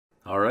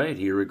All right,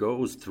 here it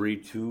goes. Three,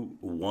 two,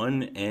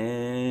 one,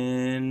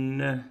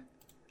 and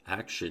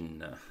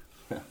action.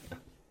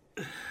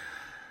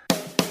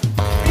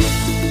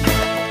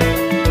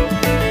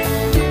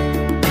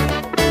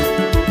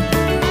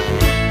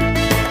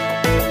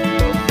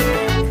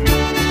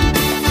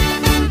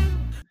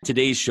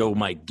 Today's show,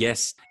 my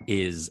guest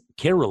is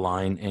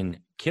Caroline, and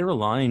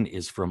Caroline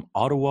is from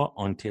Ottawa,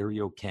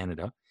 Ontario,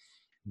 Canada.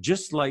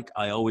 Just like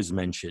I always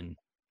mention,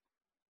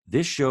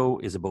 this show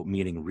is about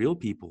meeting real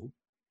people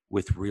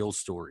with real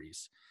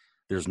stories.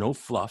 There's no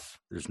fluff.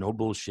 There's no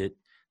bullshit.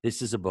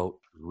 This is about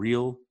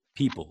real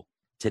people.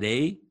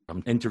 Today,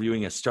 I'm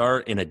interviewing a star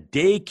in a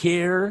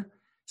daycare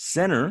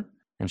center,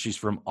 and she's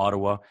from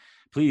Ottawa.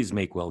 Please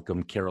make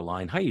welcome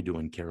Caroline. How you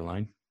doing,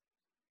 Caroline?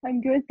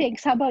 I'm good,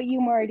 thanks. How about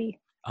you, Marty?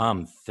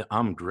 I'm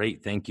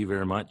great. Thank you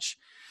very much.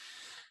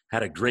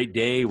 Had a great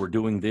day. We're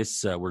doing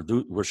this.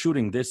 We're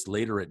shooting this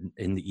later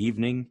in the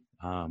evening.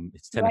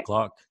 It's 10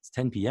 o'clock. It's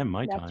 10 p.m.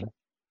 my That's time.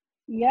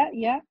 right.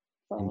 Yeah.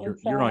 So And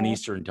you're on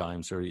Eastern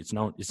time, so it's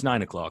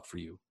 9 o'clock for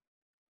you.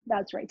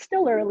 That's right.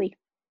 Still early.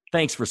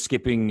 Thanks for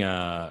skipping.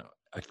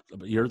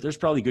 There's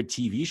probably good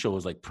TV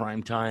shows like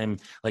prime time,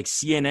 like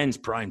CNN's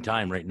prime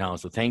time right now.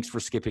 So thanks for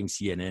skipping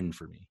CNN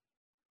for me.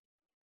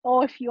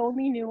 Oh, if you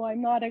only knew,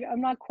 I'm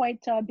not quite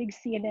a big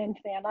CNN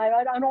fan.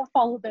 I don't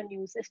follow the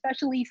news,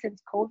 especially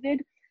since COVID.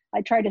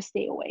 I try to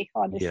stay away,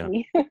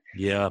 honestly.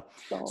 Yeah.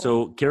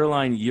 So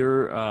Caroline,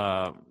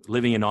 you're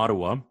living in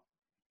Ottawa.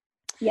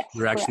 Yes.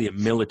 You're actually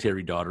correct. a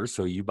military daughter,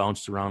 so you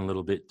bounced around a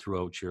little bit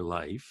throughout your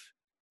life.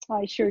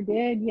 I sure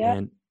did. Yeah.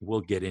 And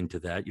we'll get into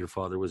that. Your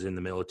father was in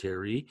the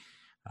military.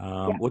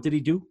 Yeah. What did he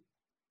do?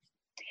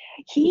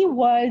 He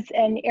was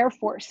an Air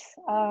Force.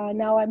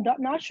 Now, I'm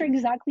not sure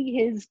exactly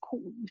his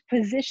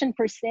position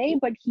per se,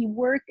 but he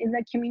worked in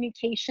the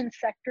communication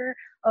sector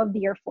of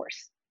the Air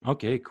Force.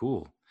 Okay,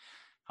 cool.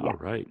 Yeah. All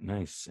right,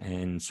 nice.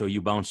 And so you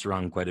bounced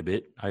around quite a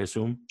bit, I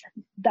assume?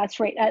 That's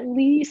right. At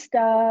least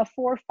 4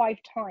 or 5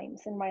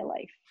 times in my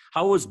life.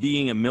 How was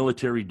being a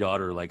military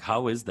daughter? Like,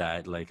 how is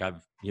that? Like,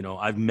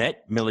 I've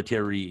met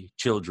military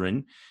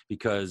children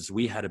because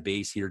we had a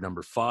base here,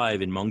 number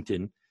 5 in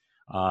Moncton,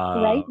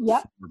 Right. Yeah.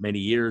 for many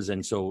years.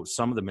 And so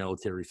some of the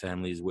military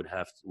families would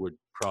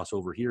cross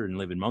over here and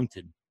live in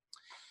Moncton.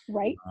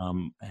 Right.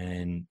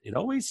 And it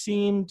always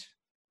seemed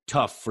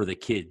tough for the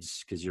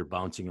kids because you're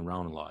bouncing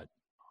around a lot.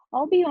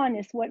 I'll be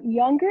honest, what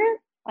younger,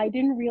 I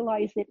didn't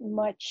realize it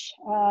much.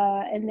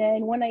 And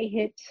then when I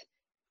hit,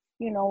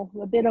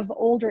 a bit of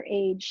older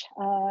age,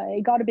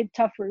 it got a bit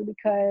tougher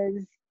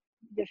because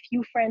the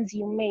few friends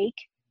you make,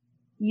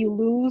 you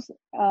lose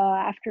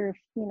after,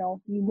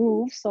 you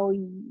move. So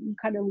you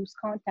kind of lose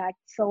contact.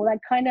 So that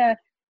kind of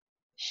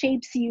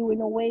shapes you in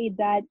a way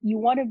that you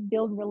want to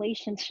build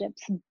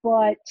relationships.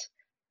 But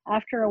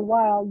after a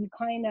while, you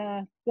kind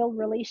of build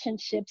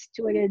relationships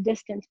to a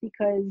distance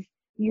because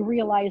you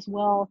realize,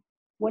 well,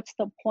 what's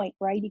the point,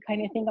 right? You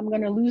kind of think I'm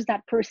going to lose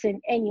that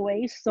person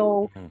anyway.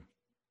 So,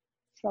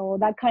 so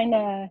that kind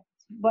of,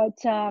 but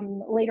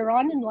later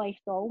on in life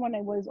though, when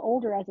I was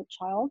older as a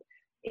child,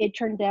 it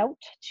turned out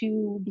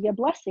to be a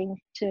blessing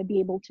to be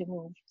able to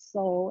move.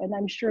 So, and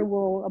I'm sure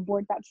we'll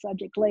abort that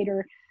subject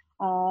later,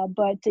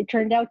 but it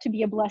turned out to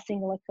be a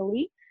blessing,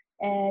 luckily.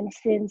 And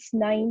since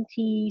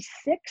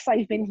 96,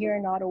 I've been here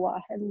in Ottawa,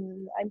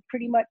 and I'm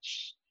pretty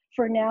much,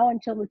 for now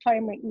until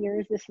retirement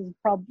years, this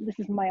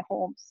is my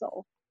home.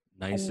 So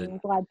nice. I'm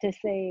glad to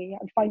say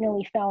I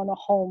finally found a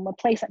home, a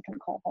place I can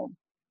call home.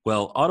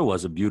 Well,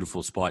 Ottawa's a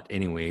beautiful spot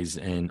anyways.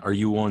 And are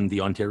you on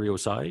the Ontario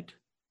side?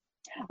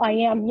 I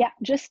am, yeah,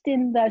 just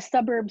in the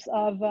suburbs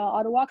of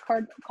Ottawa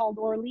called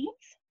Orleans.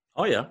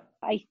 Oh, yeah.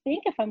 I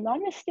think, if I'm not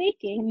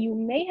mistaken, you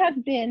may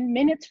have been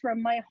minutes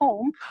from my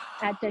home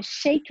at the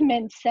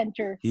Shakeman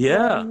Center.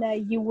 Yeah.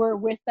 When you were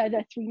with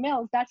the 3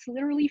 Mills. That's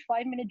literally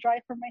 5-minute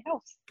drive from my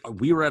house.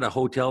 We were at a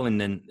hotel, and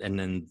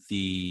then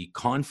the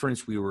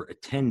conference we were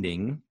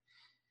attending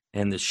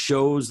and the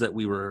shows that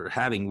we were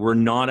having were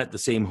not at the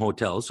same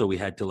hotel. So we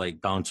had to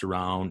like bounce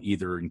around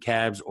either in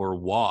cabs or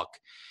walk.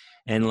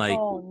 And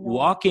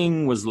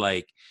walking was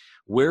like,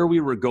 where we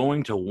were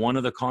going to one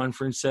of the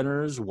conference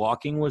centers,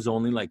 walking was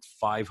only like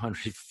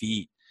 500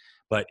 feet,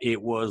 but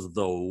it was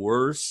the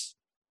worst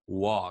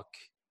walk,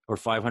 or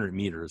 500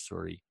 meters,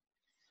 sorry,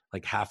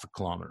 like half a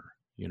kilometer,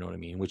 you know what I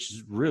mean? Which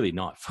is really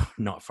not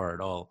far at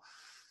all.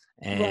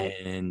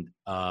 And,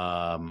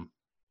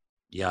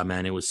 yeah,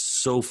 man, it was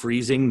so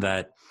freezing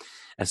that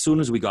as soon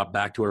as we got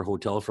back to our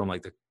hotel from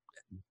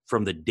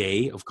the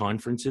day of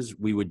conferences,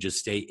 we would just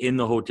stay in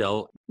the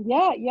hotel.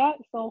 Yeah.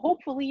 So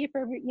hopefully, if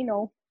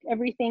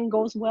everything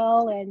goes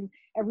well and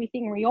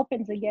everything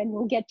reopens again,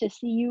 we'll get to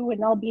see you,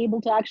 and I'll be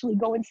able to actually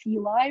go and see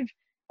you live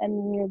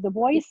and the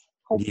voice,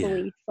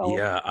 hopefully.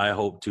 Yeah, I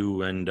hope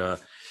to. And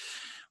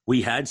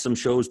we had some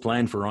shows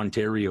planned for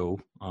Ontario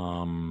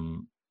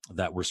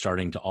that we're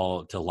starting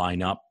to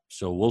line up.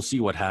 So we'll see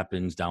what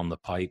happens down the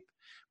pipe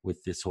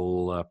with this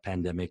whole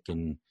pandemic.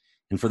 And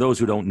for those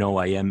who don't know,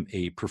 I am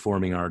a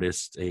performing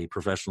artist, a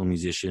professional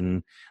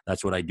musician.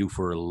 That's what I do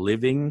for a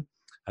living.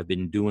 I've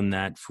been doing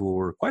that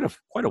for quite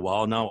a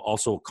while now.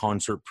 Also a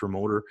concert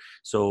promoter.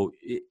 So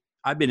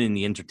I've been in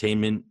the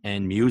entertainment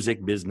and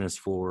music business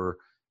for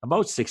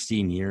about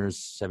 16 years,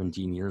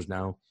 17 years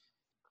now.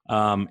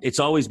 It's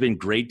always been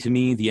great to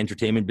me, the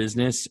entertainment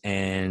business.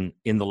 And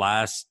in the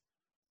last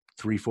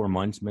 3-4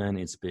 months, man,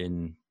 it's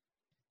been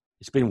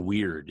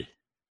weird,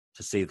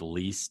 to say the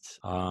least.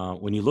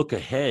 When you look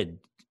ahead,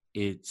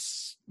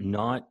 it's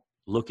not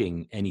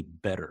looking any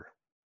better.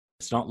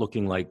 It's not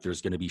looking like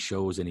there's going to be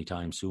shows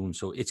anytime soon.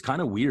 So it's kind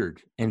of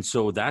weird. And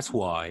so that's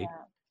why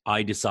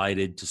I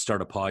decided to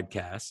start a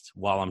podcast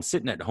while I'm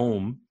sitting at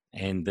home.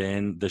 And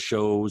then the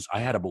shows, I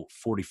had about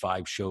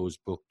 45 shows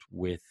booked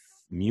with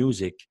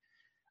music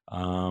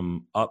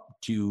up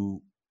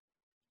to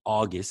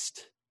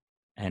August,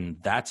 and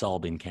that's all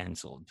been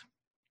canceled.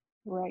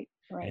 Right.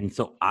 And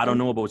so I don't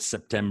know about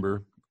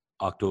September,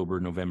 October,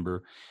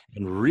 November.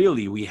 And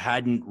really, we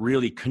hadn't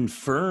really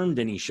confirmed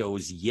any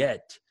shows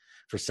yet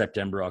for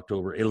September,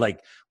 October.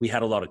 We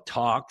had a lot of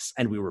talks,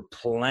 and we were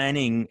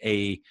planning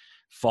a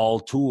fall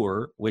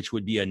tour, which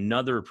would be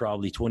another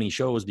probably 20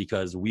 shows,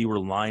 because we were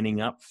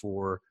lining up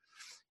for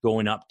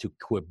going up to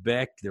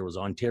Quebec. There was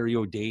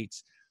Ontario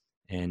dates.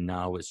 And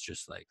now it's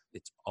just like,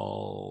 it's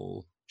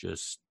all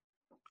just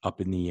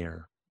up in the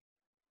air.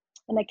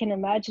 And I can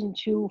imagine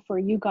too, for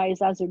you guys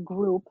as a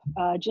group,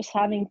 just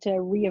having to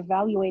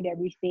reevaluate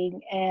everything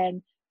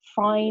and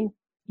find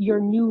your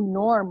new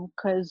norm,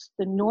 because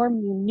the norm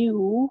you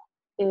knew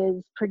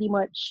is pretty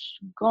much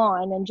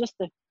gone. And just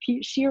the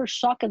sheer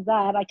shock of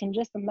that, I can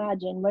just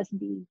imagine, must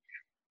be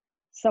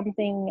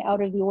something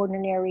out of the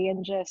ordinary.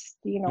 And just,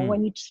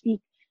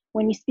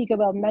 when you speak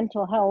about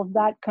mental health,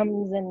 that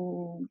comes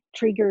and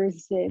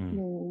triggers it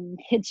and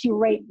hits you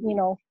right,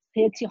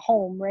 hits you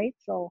home, right?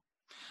 So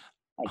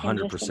I can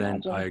 100%, just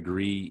imagine. I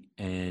agree.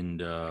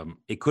 And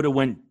it could have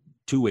went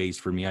two ways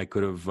for me. I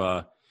could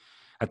have,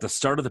 at the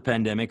start of the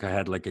pandemic, I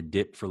had like a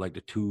dip for like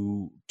the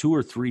two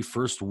or three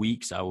first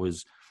weeks. I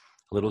was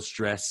a little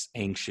stressed,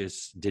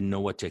 anxious, didn't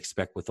know what to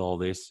expect with all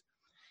this.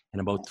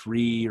 And about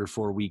 3 or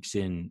 4 weeks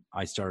in,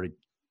 I started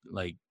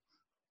like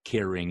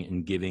caring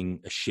and giving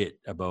a shit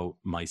about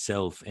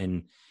myself.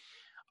 And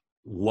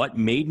what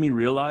made me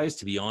realize,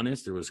 to be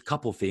honest, there was a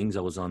couple things.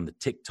 I was on the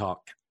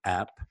TikTok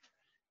app,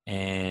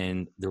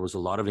 and there was a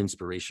lot of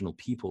inspirational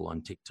people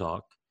on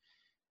TikTok.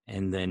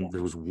 And then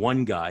there was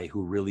one guy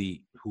who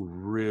really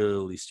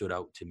stood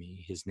out to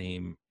me. His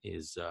name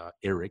is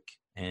Eric,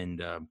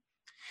 and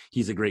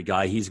he's a great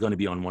guy. He's going to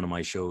be on one of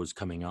my shows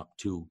coming up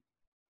too.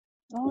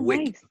 Oh,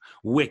 nice.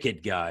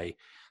 Wicked guy.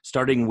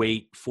 Starting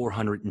weight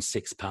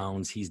 406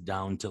 pounds. He's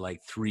down to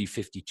like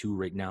 352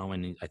 right now,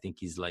 and I think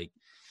he's like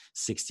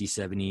 60,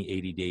 70,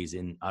 80 days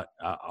in.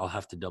 I'll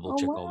have to double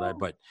check all that,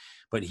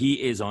 but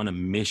he is on a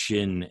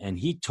mission, and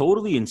he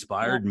totally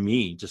inspired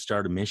me to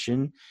start a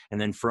mission. And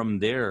then from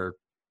there,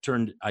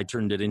 I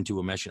turned it into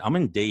a mission. I'm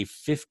in day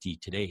 50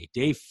 today.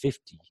 Day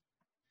 50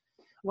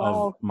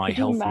 of my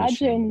health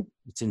mission.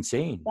 It's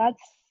insane.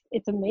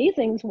 It's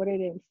amazing what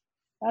it is.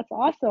 That's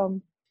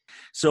awesome.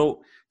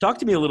 So talk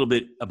to me a little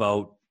bit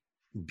about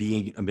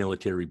being a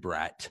military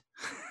brat.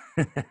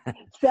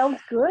 Sounds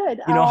good.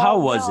 How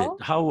was it?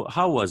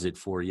 How was it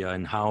for you,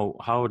 and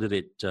how did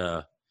it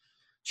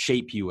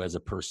shape you as a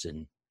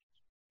person?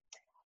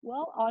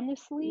 Well,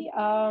 honestly,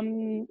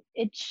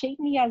 it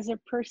shaped me as a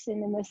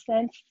person in the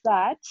sense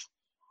that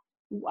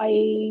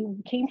I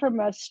came from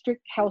a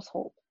strict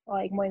household.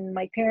 Like when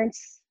my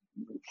parents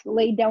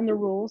laid down the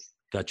rules,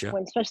 gotcha.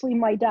 Especially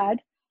my dad,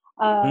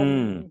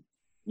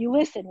 you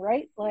listen,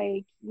 right?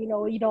 Like,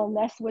 you don't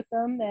mess with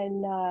them.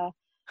 And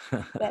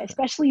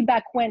especially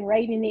back when,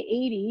 right, in the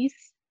 80s,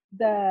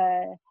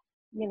 the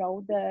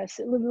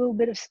little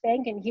bit of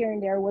spanking here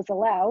and there was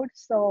allowed.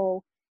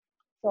 So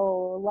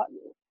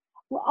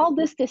all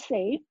this to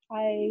say,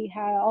 I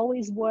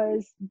always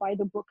was by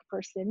the book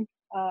person,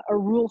 a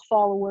rule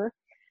follower.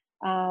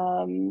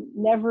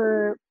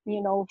 Never,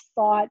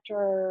 thought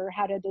or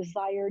had a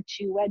desire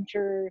to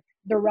enter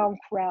the wrong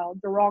crowd,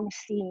 the wrong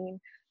scene.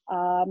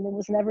 It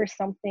was never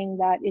something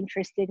that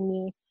interested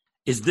me.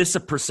 Is this a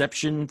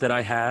perception that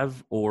I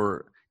have,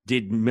 or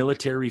did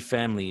military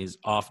families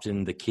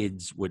often the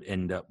kids would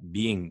end up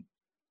making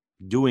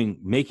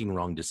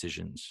wrong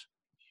decisions?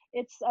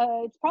 It's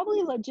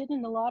probably legit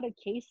in a lot of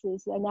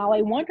cases. And now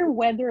I wonder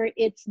whether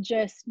it's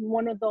just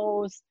one of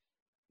those,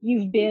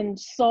 you've been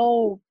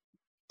so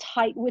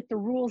tight with the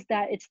rules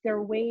that it's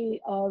their way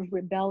of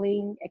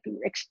rebelling,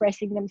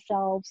 expressing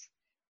themselves.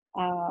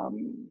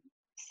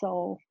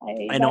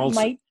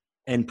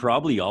 And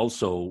probably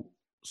also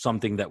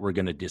something that we're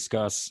going to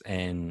discuss,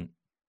 and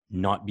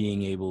not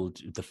being able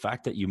to, the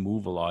fact that you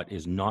move a lot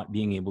is not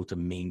being able to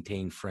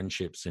maintain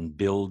friendships and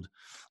build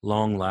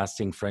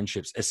long-lasting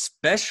friendships,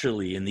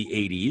 especially in the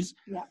 80s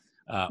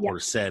or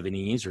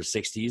 70s or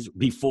 60s,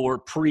 before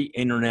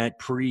pre-internet,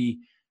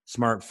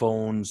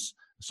 pre-smartphones,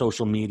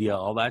 social media,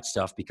 all that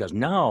stuff. Because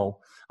now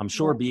I'm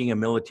sure being a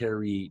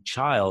military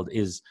child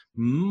is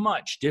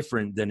much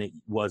different than it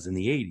was in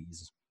the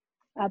 80s.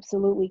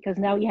 Absolutely, because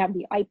now you have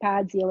the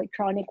iPads, the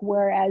electronic,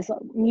 whereas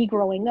me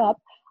growing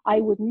up,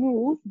 I would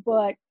move,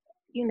 but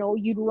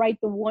you'd write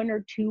the one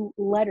or two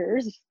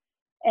letters,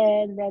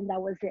 and then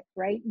that was it,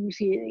 right?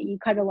 You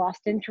kind of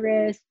lost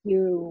interest.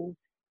 You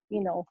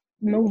know,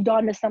 moved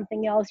on to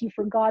something else. You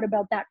forgot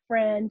about that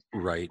friend.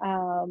 Right.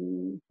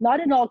 Not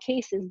in all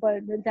cases,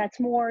 but that's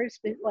more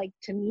like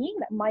to me,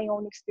 my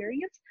own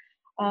experience.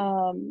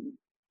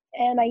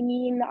 And I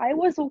mean, I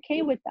was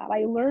okay with that.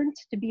 I learned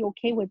to be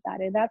okay with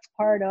that, and that's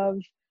part of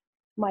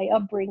my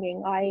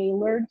upbringing. I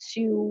learned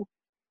to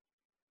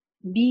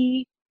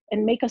be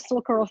and make a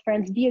circle of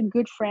friends, be a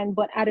good friend,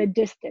 but at a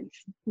distance.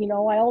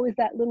 I always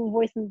that little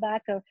voice in the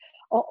back of,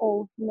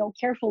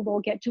 careful,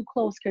 don't get too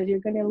close because you're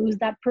gonna lose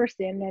that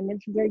person,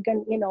 and you're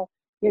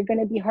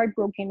gonna be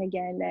heartbroken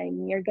again,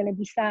 and you're gonna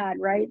be sad,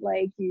 right?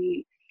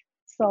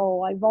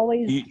 So I've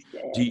always.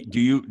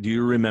 Do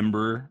you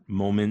remember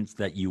moments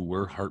that you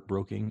were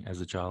heartbroken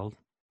as a child?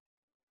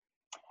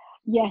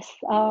 Yes,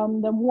 there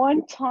was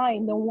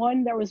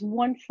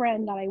one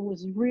friend that I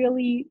was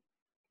really,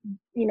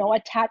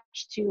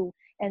 attached to.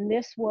 And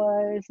this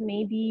was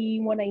maybe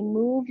when I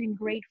moved in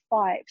grade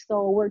 5.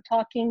 So we're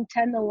talking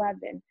 10,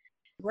 11.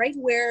 Right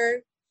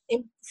where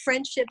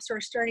friendships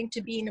are starting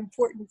to be an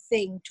important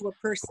thing to a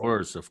person.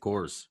 Of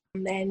course.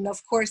 And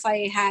of course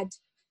I had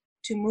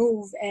to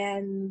move,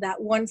 and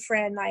that one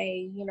friend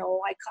I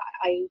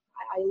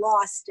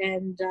lost.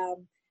 And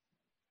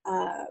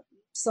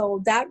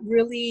so that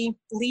really,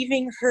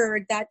 leaving her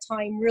at that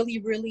time really,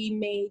 really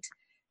made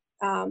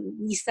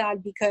me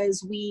sad,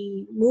 because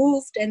we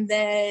moved and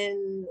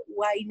then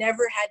I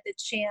never had the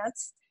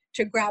chance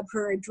to grab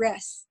her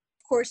address.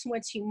 Of course,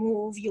 once you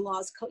move, you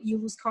lose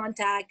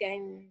contact,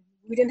 and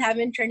we didn't have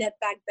internet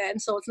back then,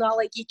 so it's not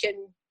like you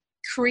can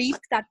creep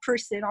that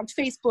person on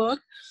Facebook.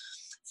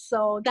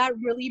 So that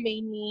really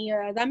made me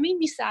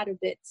sad a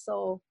bit.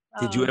 So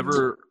Did you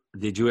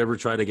ever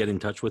try to get in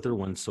touch with her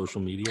once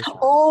social media?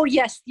 Oh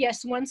yes.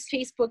 Once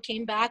Facebook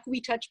came back, we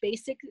touched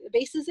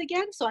bases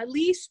again. So at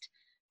least,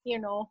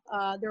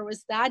 there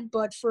was that.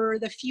 But for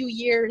the few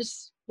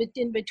years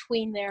in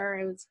between there,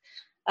 it was,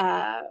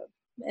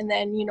 and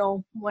then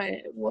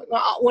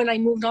when I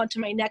moved on to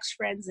my next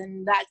friends,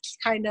 and that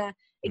kind of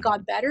it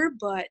got better.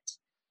 But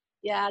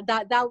yeah,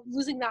 that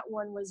losing that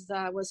one was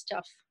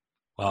tough.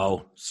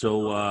 Wow.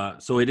 So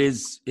it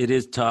is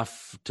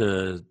tough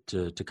to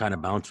kind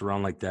of bounce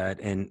around like that.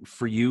 And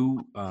for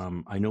you,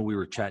 I know we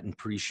were chatting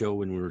pre-show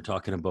when we were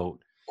talking about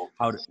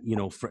how to,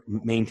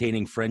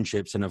 maintaining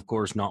friendships, and of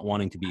course not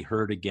wanting to be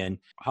hurt again.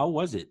 How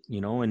was it,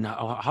 and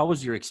how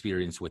was your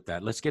experience with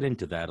that? Let's get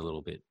into that a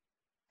little bit.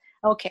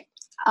 Okay.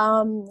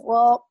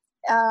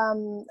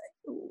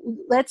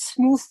 Let's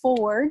move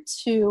forward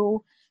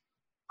to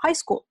high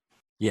school.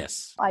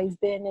 Yes. I've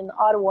been in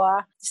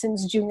Ottawa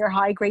since junior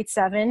high, grade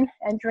 7,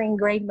 entering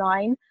grade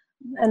 9.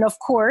 And of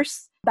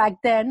course,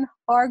 back then,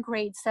 our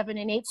grade 7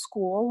 and 8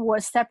 school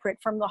was separate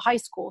from the high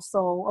school.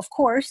 So of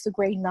course, the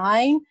grade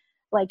 9,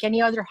 like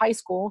any other high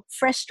school,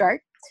 fresh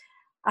start.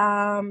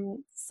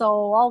 So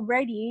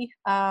already,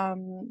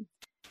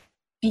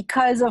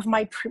 because of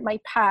my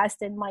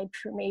past and my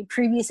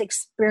previous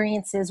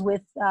experiences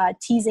with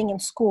teasing in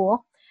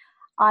school,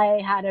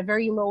 I had a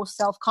very low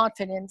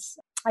self-confidence.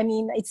 I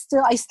mean, I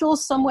still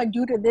somewhat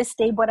do to this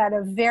day, but at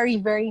a very,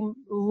 very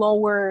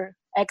lower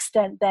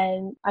extent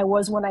than I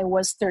was when I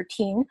was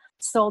 13.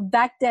 So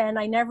back then,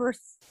 I never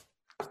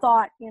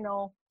thought,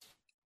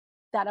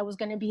 that I was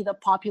going to be the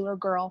popular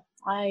girl.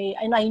 I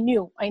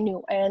knew,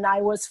 and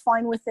I was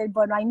fine with it.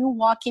 But I knew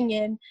walking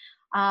in,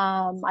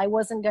 I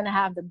wasn't going to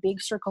have the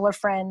big circle of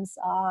friends.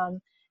 I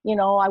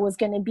was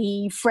going to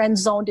be friend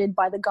zoned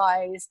by the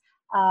guys.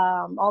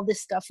 All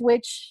this stuff,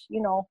 which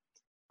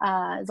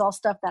is all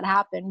stuff that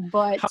happened.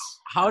 But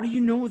how do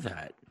you know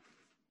that?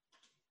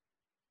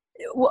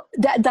 Well,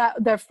 that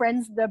the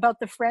friends about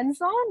the friend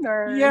zone,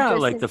 or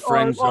like the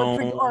friend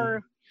zone,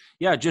 or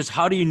yeah, just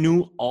how do you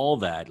know all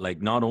that? Like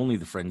not only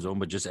the friend zone,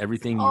 but just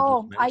everything.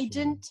 I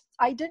didn't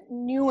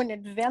knew in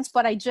advance,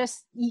 but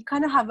you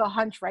kind of have a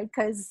hunch, right?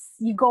 Because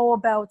you go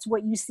about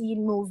what you see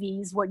in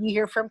movies, what you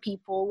hear from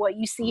people, what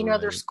you see in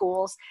other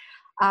schools.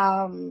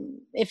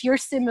 If your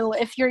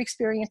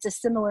experience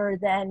is similar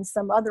than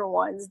some other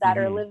ones that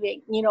are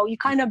living, you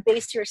kind of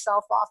base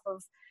yourself off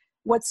of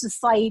what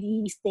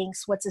society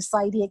thinks, what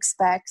society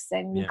expects,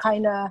 and you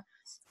kind of,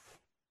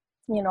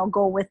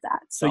 go with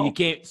that.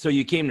 So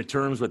you came to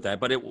terms with that,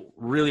 but it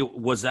really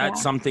was that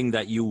something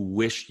that you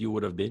wish you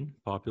would have been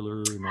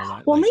popular and all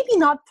that? Well, maybe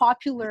not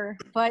popular,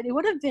 but it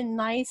would have been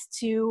nice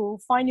to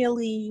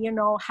finally,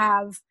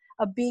 have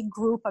a big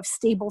group of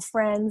stable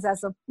friends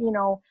as a,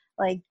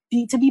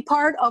 to be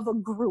part of a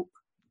group,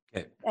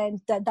 and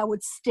that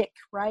would stick,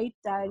 right?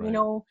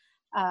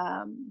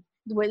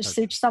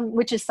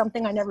 Which is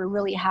something I never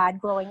really had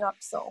growing up.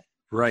 So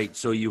right.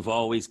 So you've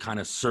always kind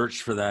of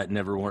searched for that,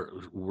 never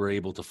were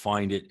able to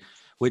find it,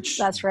 which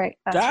that's right.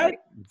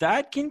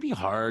 That can be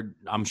hard.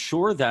 I'm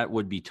sure that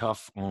would be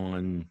tough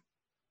on,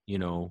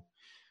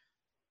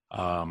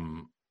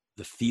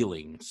 the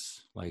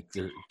feelings. Like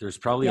there's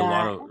probably a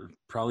lot of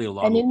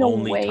and in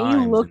lonely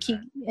times.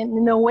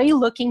 In a way,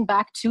 looking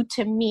back to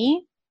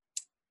me,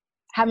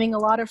 having a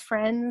lot of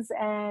friends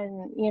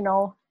and,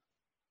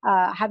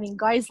 having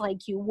guys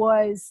like you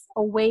was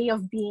a way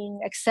of being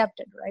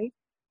accepted, right?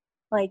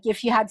 Like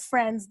if you had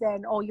friends,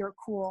 then, oh, you're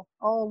cool.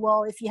 Oh,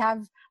 well, if you have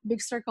a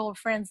big circle of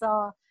friends,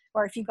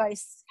 or if you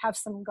guys have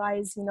some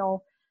guys,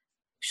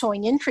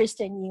 showing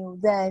interest in you,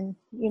 then,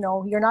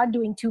 you're not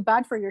doing too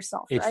bad for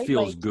yourself, It right?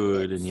 feels Like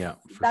good. And yeah,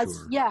 for that's,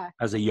 sure. yeah.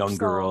 As a young So,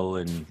 girl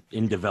and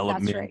in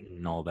development that's right.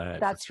 and all that.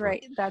 That's for sure.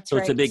 right. That's So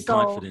right. it's a big So,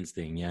 confidence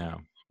thing. Yeah.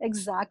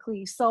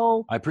 exactly.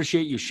 So, I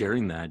appreciate you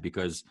sharing that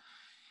because,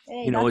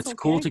 hey, that's it's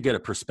cool okay. to get a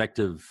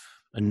perspective,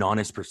 an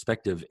honest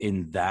perspective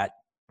in that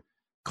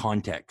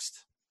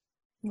context.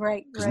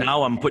 Right. Because Right.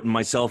 now I'm putting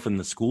myself in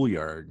the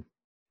schoolyard.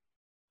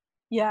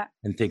 Yeah.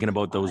 And thinking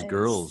about those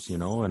girls,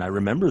 and I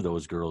remember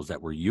those girls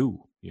that were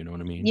you know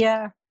what I mean?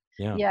 Yeah.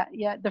 Yeah. Yeah.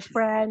 Yeah. The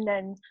friend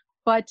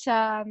but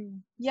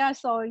yeah,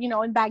 so,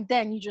 and back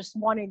then you just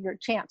wanted your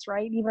chance,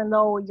 right? Even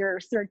though you're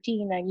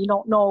 13 and you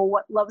don't know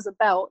what love's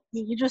about,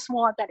 you just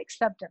want that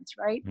acceptance,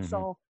 right? Mm-hmm.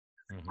 So,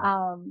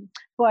 Mm-hmm.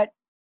 but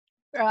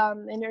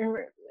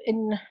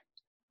in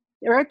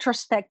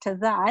retrospect to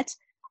that,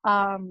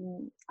 I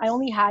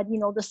only had,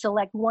 the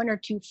select one or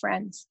two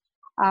friends.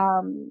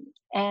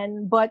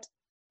 But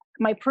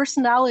my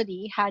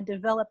personality had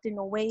developed in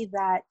a way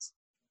that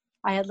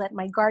I had let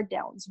my guard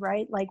down,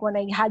 right? Like when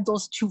I had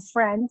those two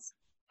friends,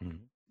 Mm-hmm.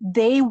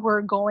 they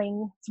were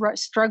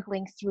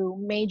struggling through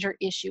major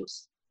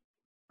issues.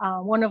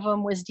 One of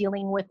them was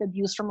dealing with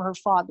abuse from her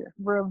father,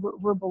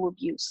 verbal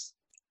abuse.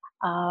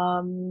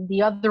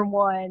 The other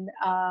one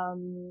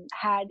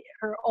had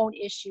her own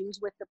issues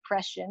with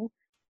depression,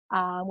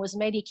 was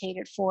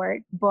medicated for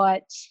it,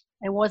 but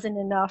it wasn't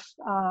enough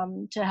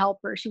to help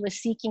her. She was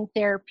seeking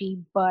therapy,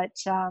 but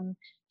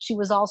she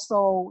was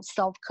also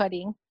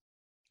self-cutting,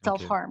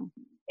 self-harm.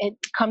 It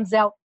comes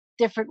out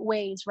different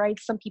ways, right?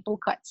 Some people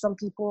cut, some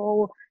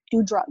people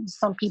do drugs,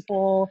 some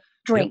people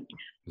drink.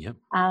 Yep.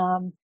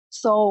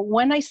 So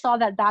when I saw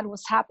that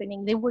was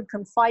happening, they would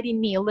confide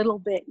in me a little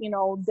bit,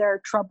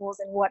 their troubles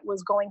and what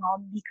was going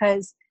on,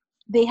 because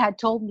they had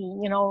told me,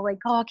 like,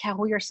 oh,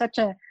 Carol, you're such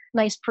a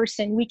nice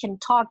person. We can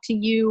talk to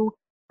you.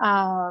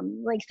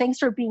 Like, thanks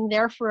for being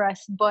there for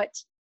us. But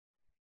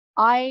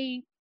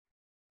I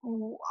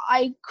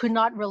could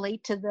not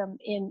relate to them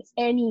in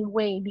any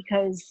way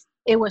because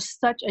it was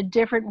such a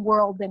different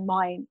world than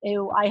mine.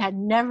 I had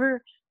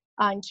never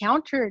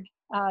encountered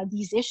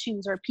these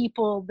issues or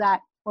people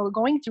that were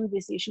going through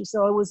this issue.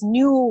 So it was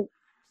new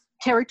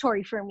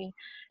territory for me.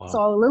 Wow. So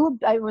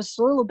I was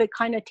a little bit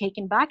kind of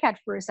taken back at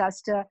first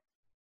as to,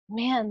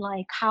 man,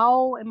 like,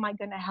 how am I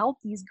going to help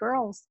these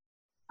girls?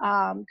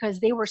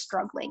 Because they were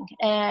struggling.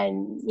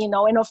 And,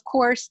 and of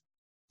course,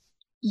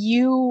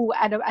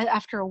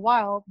 after a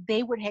while,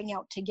 they would hang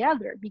out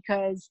together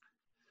because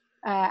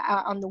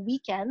on the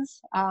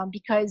weekends,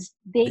 because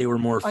they were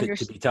more fit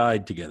to be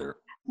tied together.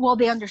 Well,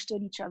 they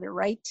understood each other,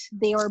 right?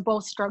 They were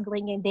both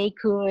struggling and they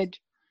could,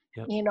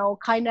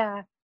 kind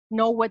of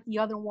know what the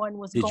other one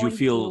was going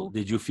through.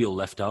 Did you feel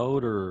left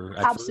out or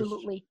at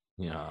Absolutely.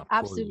 First? Yeah.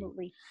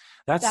 Absolutely.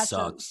 That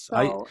sucks.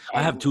 I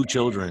have two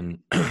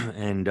children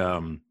and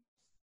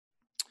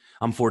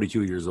I'm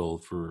 42 years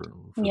old for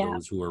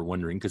those who are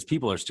wondering, because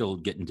people are still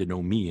getting to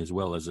know me as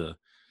well as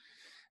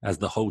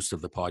the host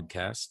of the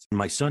podcast.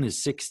 My son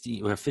is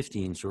 15,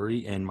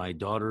 and my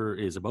daughter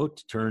is about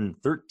to turn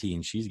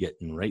 13. She's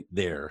getting right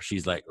there.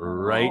 She's like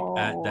right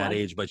at that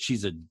age, but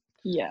she's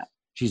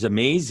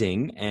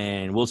amazing,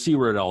 and we'll see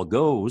where it all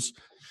goes.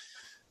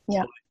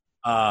 Yeah.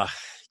 But,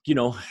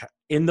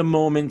 in the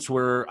moments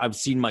where I've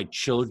seen my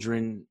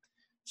children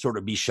sort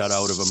of be shut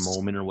out of a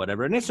moment or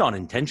whatever, and it's not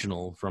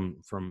intentional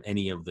from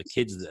any of the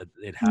kids that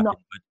it happened,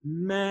 but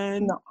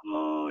man,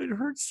 it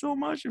hurts so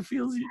much. It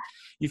feels,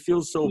 you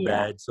feel so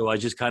bad. So I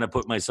just kind of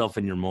put myself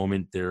in your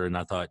moment there, and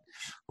I thought,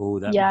 oh,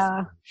 that was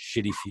a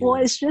shitty feeling. Well,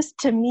 it's just,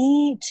 to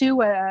me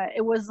too,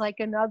 it was like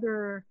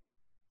another,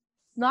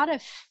 not a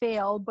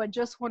fail, but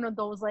just one of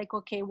those, like,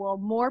 okay, well,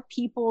 more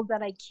people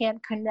that I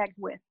can't connect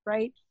with,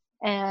 right?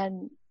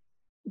 And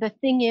the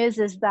thing is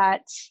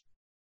that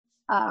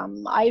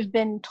I've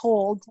been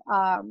told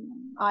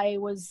I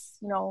was,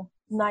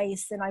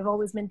 nice, and I've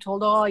always been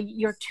told, oh,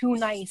 you're too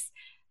nice.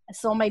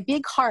 So my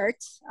big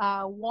heart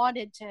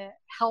wanted to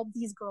help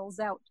these girls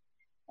out.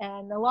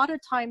 And a lot of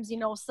times,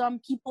 some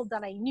people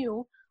that I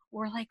knew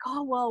were like,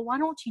 oh, well, why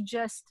don't you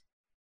just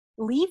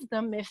leave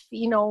them if,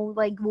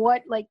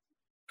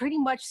 pretty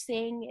much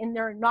saying in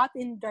their, not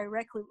in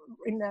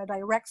a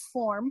direct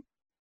form,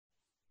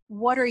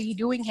 what are you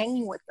doing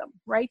hanging with them,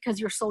 right? Because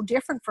you're so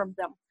different from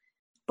them.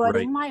 But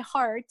in my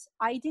heart,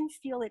 I didn't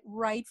feel it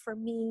right for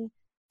me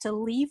to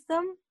leave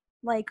them.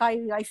 Like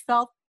I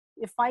felt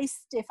if I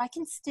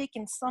can stick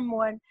and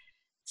somewhat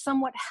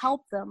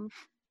help them,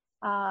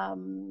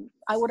 I'm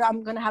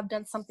going to have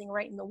done something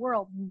right in the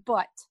world.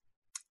 But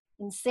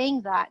in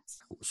saying that,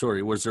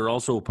 sorry, was there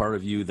also a part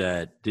of you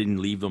that didn't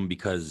leave them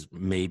because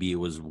maybe it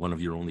was one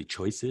of your only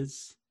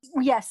choices?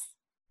 Yes.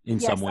 In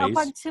some ways,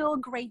 up until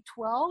grade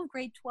 12,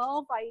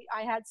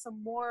 I had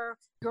some more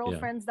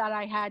girlfriends that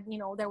I had,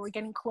 that were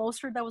getting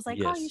closer. That was like,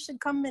 oh, you should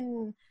come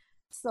and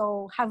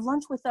So have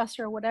lunch with us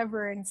or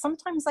whatever. And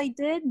sometimes I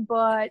did,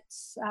 but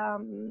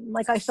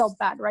like I felt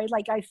bad, right?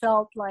 Like I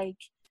felt like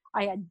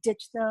I had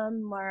ditched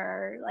them,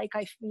 or like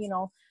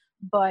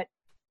but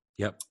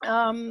Yep.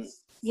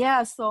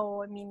 yeah.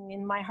 So, I mean,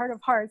 in my heart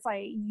of hearts,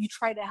 you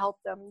try to help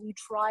them. You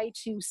try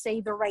to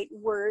say the right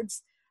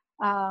words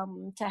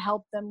to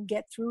help them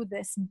get through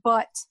this.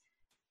 But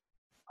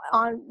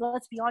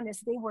let's be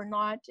honest, they were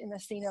not in a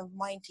state of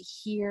mind to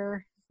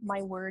hear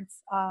my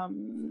words.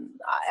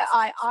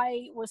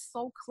 I was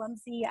so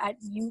clumsy at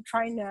you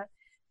trying to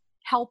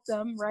help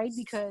them, right?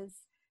 Because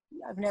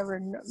I've never,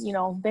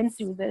 been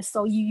through this.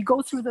 So you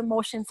go through the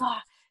motions.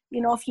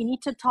 If you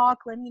need to talk,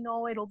 let me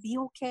know. It'll be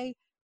okay.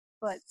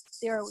 But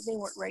they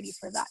weren't ready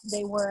for that.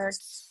 They weren't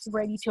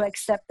ready to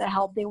accept the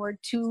help. They were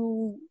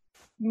too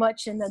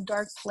much in a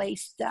dark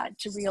place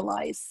to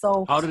realize.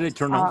 So how did it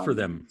turn out for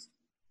them?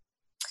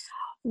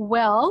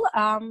 Well,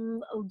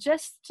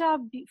 just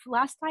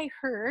last I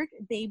heard,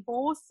 they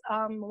both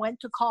went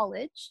to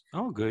college.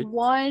 Oh, good.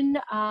 One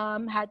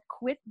had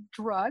quit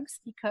drugs,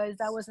 because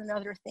that was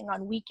another thing.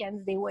 On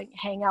weekends, they would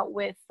hang out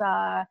with,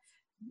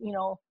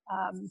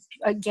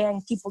 again,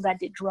 people that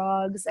did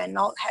drugs and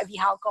all heavy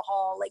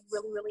alcohol, like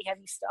really, really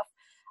heavy stuff,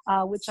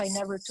 which I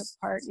never took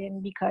part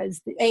in, because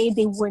they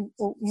wouldn't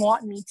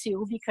want me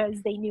to,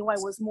 because they knew I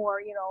was more,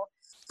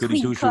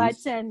 clean cut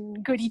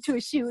and goody two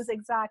shoes,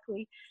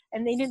 exactly.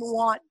 And they didn't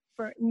want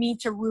for me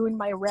to ruin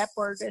my rep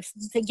or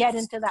to get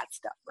into that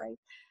stuff, right?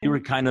 You were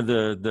kind of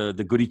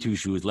the goody two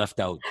shoes left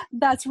out.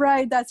 That's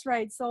right.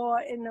 So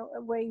in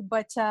a way,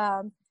 but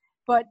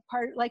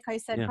like I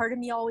said, part of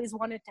me always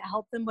wanted to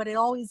help them, but it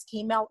always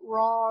came out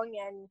wrong,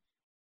 and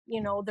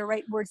the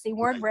right words. They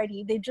weren't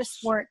ready. They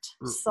just weren't.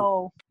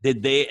 So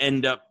did they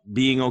end up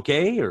being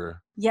okay,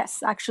 or?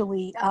 Yes,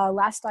 actually,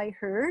 last I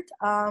heard,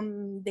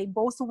 they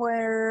both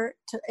were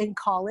in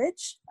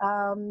college,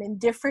 in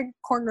different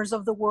corners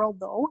of the world,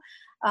 though.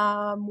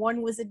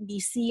 One was in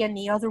BC, and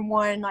the other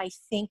one, I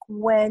think,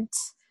 went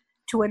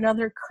to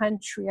another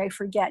country. I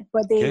forget,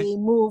 but they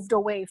moved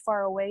away,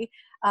 far away.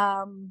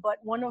 But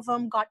one of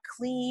them got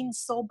clean,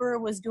 sober,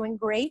 was doing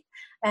great.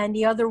 And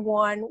the other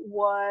one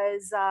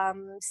was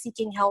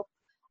seeking help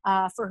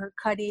for her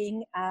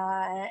cutting,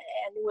 and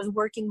was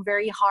working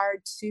very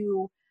hard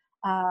to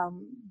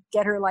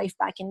get her life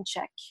back in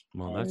check.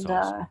 Well, that's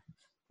awesome.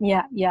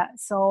 Yeah.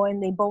 So,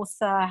 and they both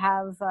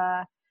have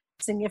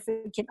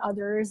significant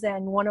others,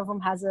 and one of them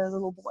has a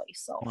little boy.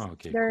 So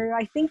cool.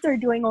 I think they're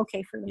doing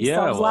okay for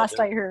themselves. Last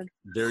I heard.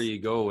 There you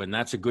go, and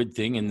that's a good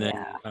thing. And then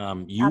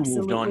you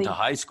moved on to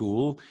high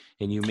school,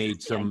 and you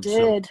made some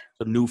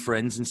new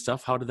friends and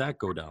stuff. How did that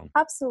go down?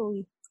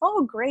 Absolutely.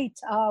 Oh, great.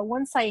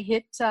 Once I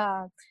hit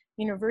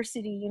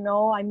university,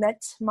 I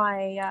met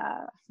my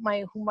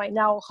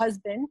now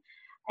husband,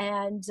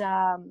 and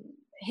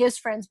his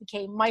friends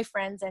became my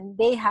friends, and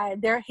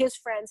his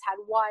friends had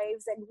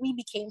wives, and we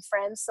became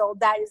friends. So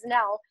that is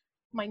now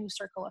my new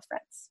circle of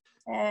friends,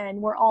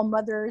 and we're all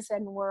mothers,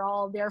 and we're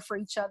all there for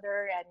each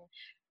other. And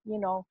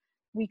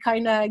we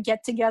kind of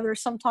get together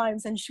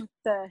sometimes and shoot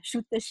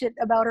the shit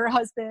about our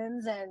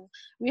husbands, and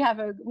we have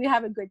a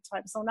good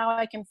time. So now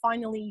I can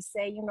finally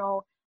say,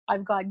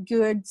 I've got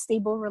good,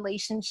 stable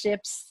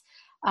relationships,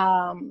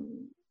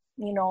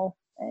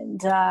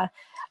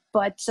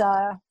 but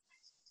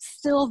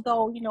still,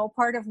 though,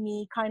 part of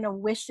me kind of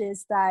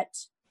wishes that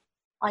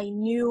I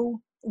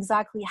knew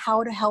exactly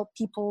how to help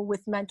people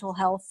with mental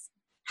health,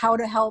 how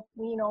to help,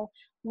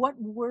 what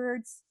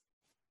words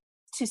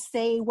to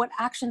say, what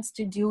actions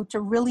to do to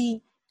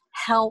really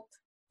help.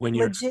 When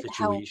you're in a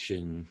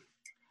situation. Help.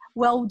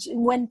 Well,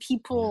 when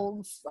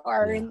people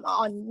are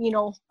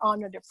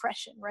on a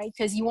depression, right?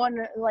 Because you want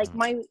to, like,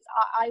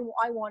 I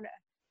want to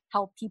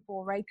help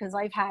people, right? Because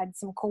I've had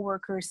some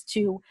coworkers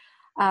too.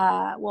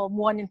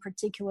 One in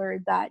particular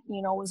that,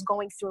 was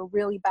going through a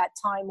really bad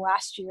time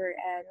last year.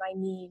 And I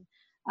mean,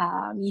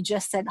 you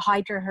just said hi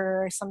to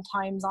her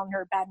sometimes on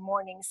her bad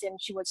mornings, and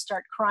she would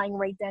start crying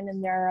right then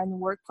and there in the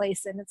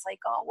workplace. And it's like,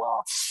 oh,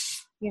 well,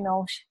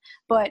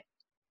 but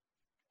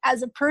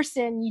as a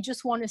person, you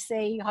just want to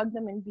say, hug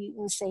them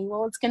and say,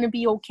 well, it's going to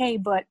be okay.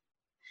 But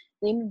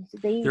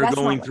they're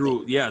going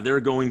through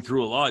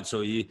a lot.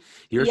 So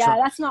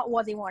that's not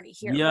what they want to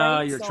hear. Yeah,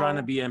 right? You're trying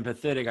to be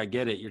empathetic. I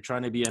get it. You're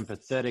trying to be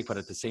empathetic, but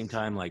at the same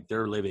time, like,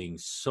 they're living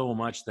so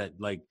much that,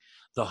 like,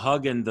 the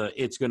hug and the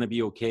it's going to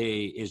be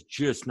okay is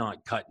just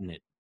not cutting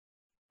it.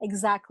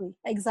 Exactly.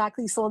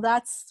 So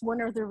that's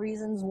one of the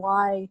reasons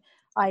why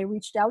I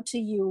reached out to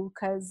you,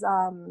 because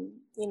I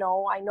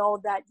know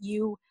that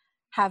you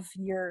have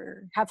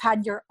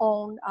had your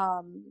own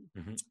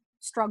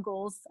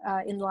struggles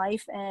in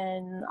life,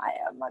 and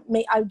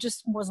I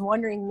just was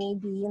wondering,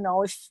 maybe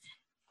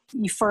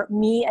if for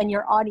me and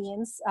your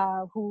audience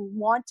who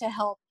want to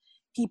help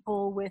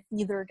people with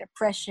either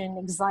depression,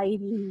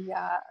 anxiety,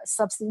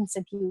 substance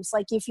abuse,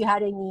 like, if you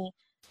had any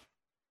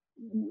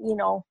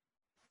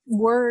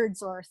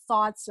words or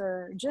thoughts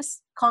or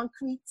just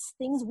concrete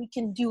things we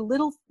can do,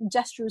 little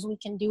gestures we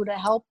can do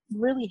to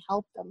really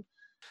help them.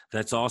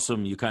 That's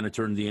awesome. You kind of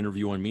turned the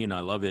interview on me, and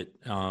I love it.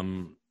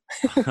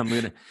 I'm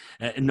gonna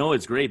no,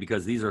 it's great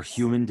because these are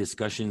human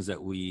discussions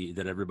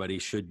that everybody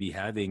should be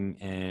having.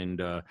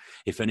 And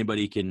if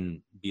anybody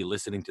can be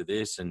listening to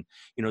this, and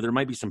there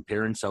might be some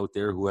parents out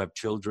there who have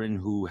children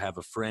who have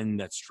a friend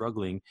that's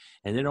struggling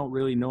and they don't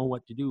really know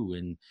what to do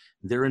and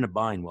they're in a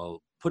bind.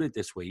 Well, put it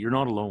this way, you're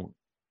not alone.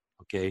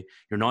 Okay,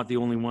 you're not the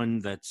only one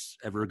that's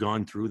ever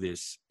gone through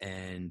this,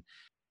 and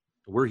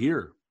we're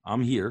here.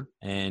 I'm here,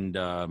 and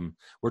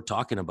we're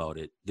talking about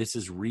it. This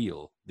is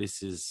real.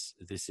 This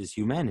is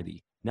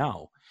humanity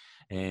now,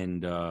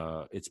 and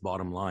it's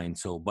bottom line.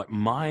 So, but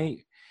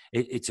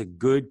it's a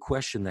good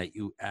question that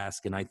you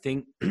ask, and I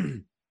think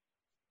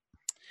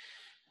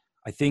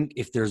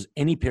if there's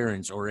any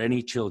parents or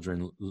any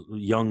children,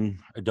 young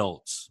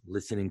adults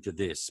listening to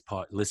this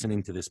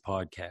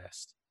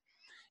podcast,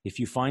 if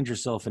you find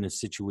yourself in a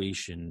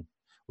situation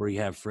where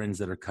you have friends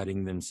that are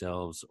cutting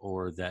themselves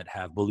or that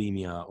have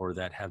bulimia or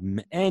that have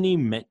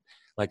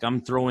like I'm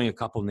throwing a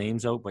couple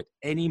names out, but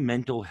any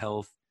mental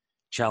health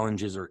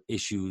challenges or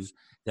issues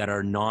that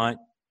are not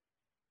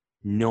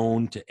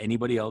known to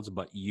anybody else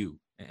but you,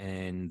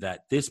 and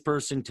that this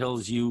person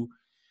tells you,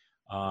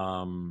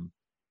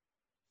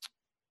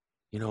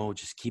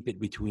 just keep it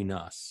between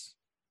us.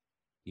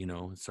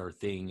 It's our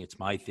thing. It's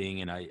my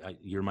thing. And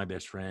you're my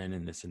best friend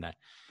and this and that.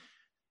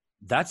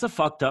 That's a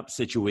fucked up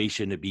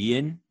situation to be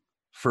in,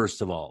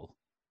 first of all.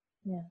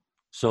 Yeah.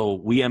 So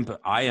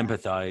I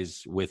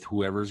empathize with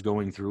whoever's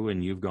going through,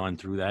 and you've gone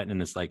through that. And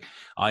it's like,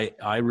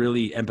 I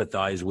really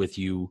empathize with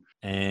you,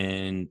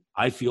 and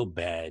I feel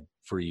bad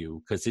for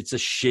you because it's a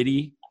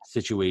shitty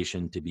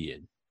situation to be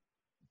in.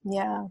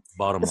 Yeah.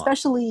 Bottom line.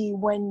 Especially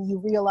when you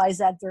realize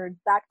that they're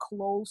that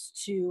close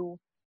to,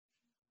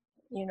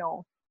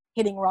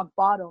 hitting rock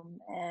bottom,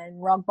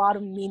 and rock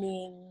bottom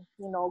meaning,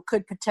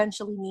 could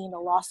potentially mean a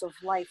loss of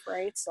life,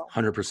 right? So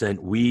 100%.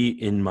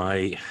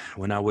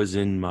 When I was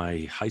in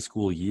my high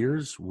school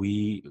years,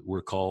 we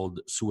were called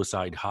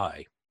Suicide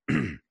High.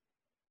 I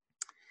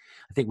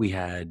think we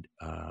had,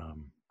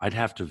 I'd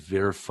have to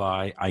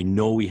verify. I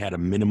know we had a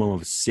minimum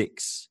of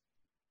 6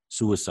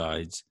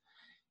 suicides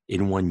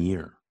in 1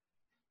 year.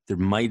 There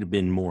might have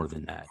been more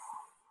than that.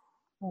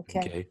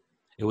 Okay.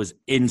 It was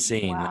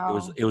insane.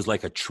 Wow. It was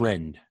like a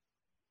trend.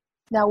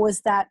 Now,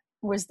 was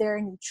there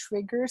any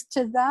triggers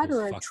to that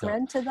or a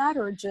trend to that,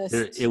 or just?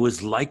 It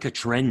was like a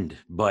trend,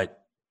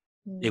 but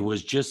it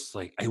was just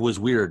like, it was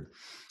weird.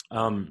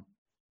 I'm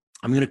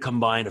going to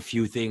combine a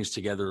few things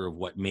together of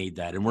what made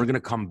that. And we're going to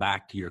come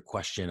back to your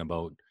question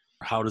about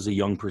how does a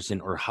young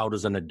person or how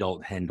does an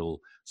adult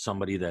handle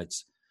somebody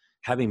that's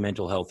having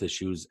mental health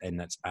issues and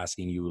that's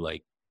asking you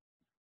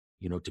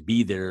to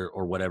be there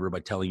or whatever, by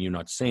telling you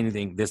not to say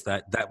anything,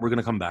 that we're going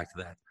to come back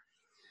to that.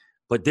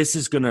 But this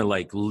is going to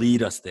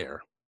lead us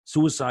there.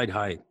 Suicide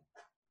High.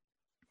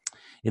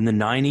 In the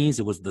 90s,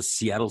 it was the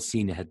Seattle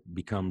scene that had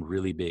become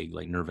really big,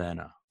 like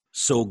Nirvana.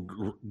 So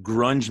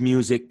grunge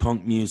music,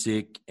 punk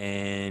music,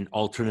 and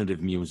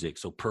alternative music.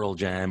 So Pearl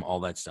Jam, all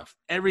that stuff.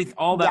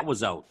 All that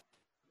was out.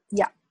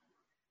 Yeah.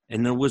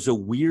 And there was a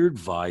weird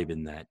vibe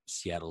in that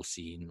Seattle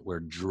scene where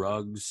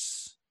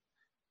drugs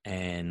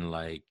and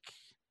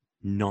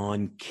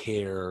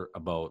non-care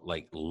about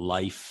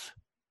life.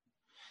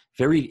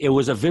 It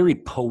was a very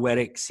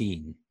poetic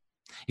scene.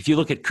 If you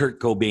look at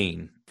Kurt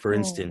Cobain, for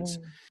instance,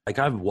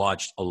 I've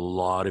watched a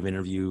lot of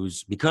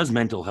interviews because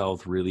mental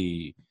health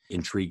really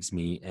intrigues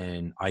me.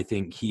 And I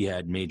think he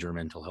had major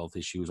mental health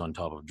issues on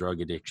top of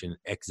drug addiction,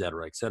 et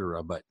cetera, et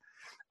cetera. But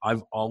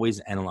I've always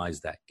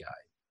analyzed that guy.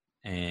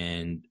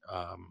 And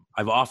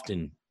I've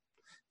often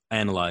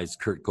analyzed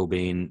Kurt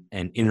Cobain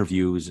and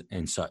interviews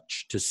and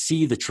such to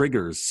see the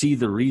triggers, see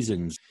the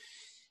reasons.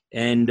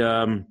 And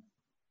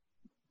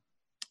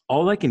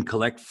all I can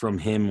collect from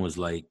him was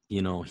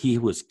he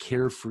was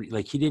carefree.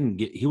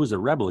 He was a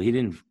rebel. He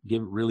didn't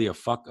give really a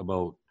fuck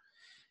about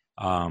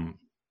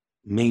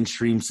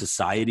mainstream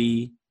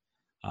society.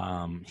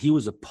 He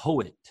was a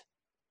poet.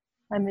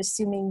 I'm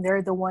assuming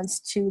they're the ones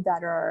too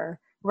that are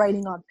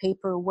writing on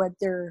paper what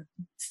they're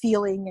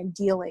feeling and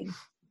dealing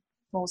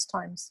most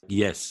times.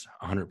 Yes,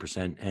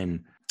 100%.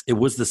 And it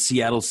was the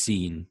Seattle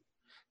scene,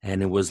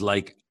 and it was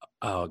like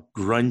a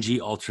grungy,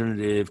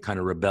 alternative, kind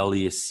of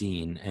rebellious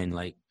scene. And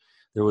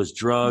there was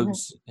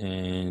drugs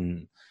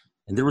and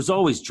there was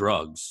always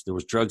drugs. There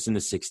was drugs in the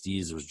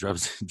 60s. There was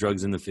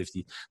drugs in the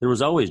 50s. There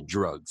was always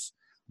drugs.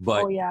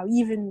 But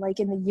even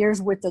in the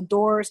years with the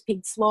Doors,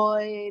 Pink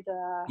Floyd,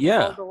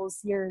 all those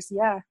years.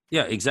 Yeah.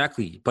 Yeah,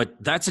 exactly.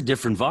 But that's a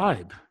different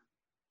vibe.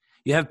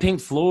 You have Pink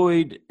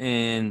Floyd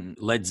and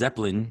Led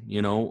Zeppelin,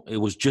 it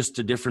was just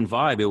a different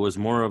vibe. It was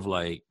more of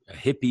a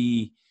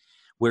hippie,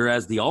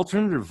 whereas the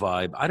alternative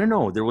vibe, I don't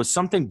know, there was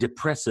something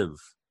depressive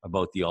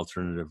about the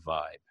alternative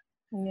vibe.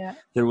 Yeah.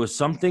 There was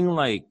something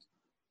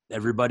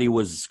everybody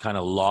was kind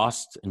of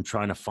lost and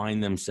trying to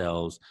find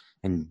themselves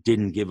and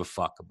didn't give a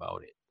fuck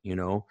about it,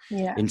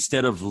 Yeah.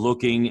 Instead of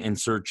looking and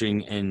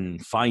searching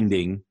and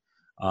finding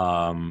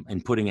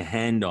and putting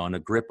a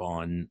grip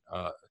on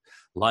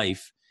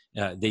life,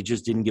 they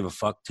just didn't give a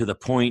fuck to the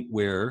point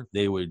where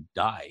they would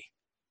die.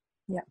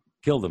 Yeah.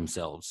 Kill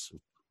themselves.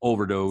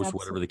 overdose,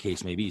 whatever the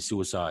case may be,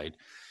 suicide.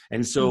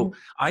 And so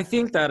I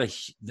think that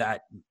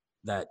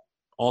that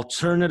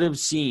alternative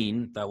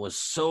scene that was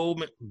so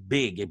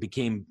big, it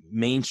became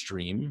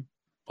mainstream,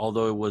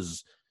 although it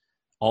was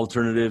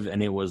alternative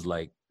and it was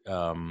like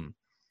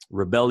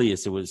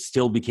rebellious. It was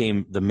still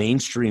became the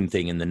mainstream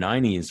thing in the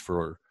 90s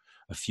for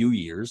a few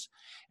years.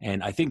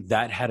 And I think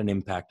that had an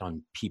impact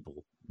on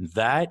people.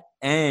 That,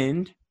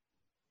 and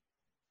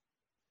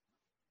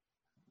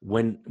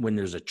when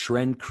there's a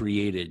trend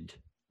created,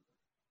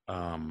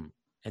 and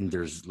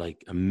there's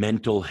like a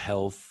mental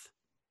health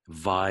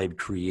vibe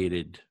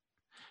created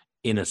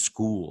in a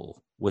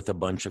school with a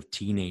bunch of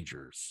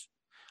teenagers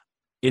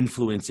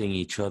influencing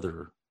each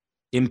other,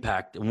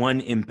 one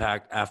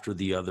impact after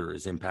the other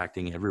is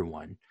impacting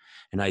everyone.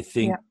 And I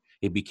think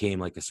it became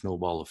like a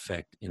snowball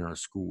effect in our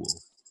school.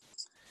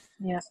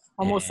 Yeah,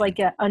 almost like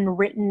an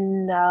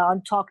unwritten,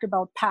 untalked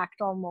about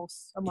pact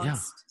almost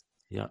amongst.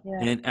 Yeah.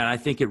 And I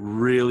think it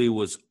really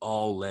was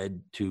all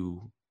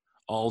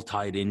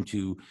tied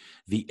into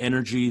the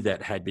energy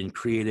that had been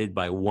created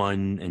by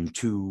 1 and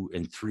 2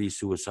 and 3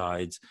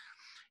 suicides,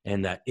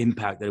 and that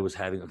impact that it was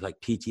having,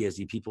 like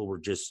PTSD. People were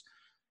just,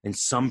 and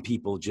some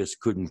people just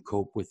couldn't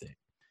cope with it.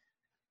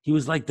 He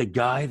was like the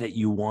guy that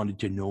you wanted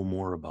to know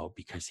more about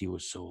because he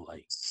was so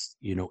like,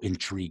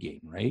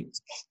 intriguing, right?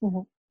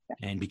 Mm-hmm.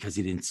 And because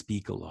he didn't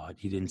speak a lot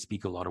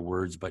of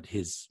words, but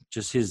his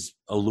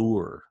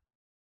allure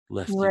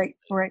left you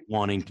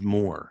wanting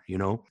more,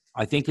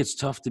 I think it's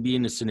tough to be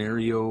in a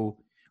scenario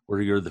where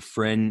you're the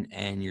friend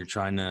and you're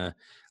trying to,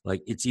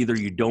 like, it's either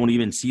you don't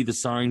even see the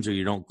signs or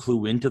you don't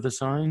clue into the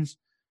signs.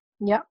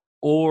 Yeah.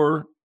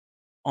 Or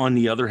on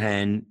the other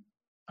hand,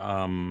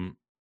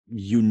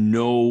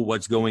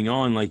 what's going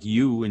on, like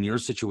you in your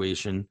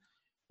situation.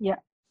 Yeah.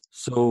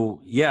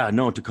 So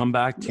to come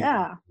back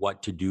to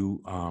what to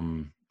do.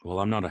 Well,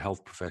 I'm not a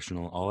health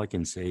professional. All I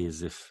can say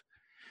is if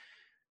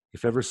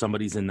ever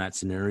somebody's in that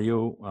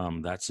scenario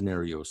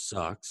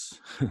sucks.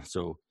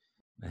 So,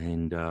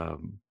 and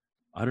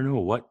I don't know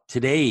what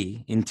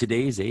in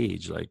today's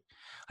age, like,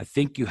 I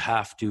think you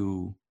have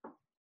to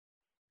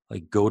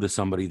like go to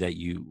somebody that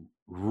you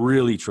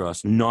really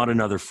trust, not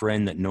another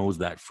friend that knows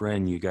that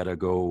friend. You got to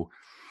go,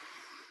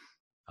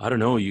 I don't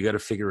know, you got to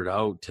figure it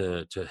out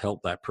to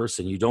help that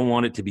person. You don't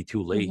want it to be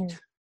too late.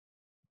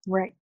 Mm-hmm.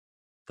 Right.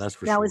 That's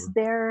for sure. Now, is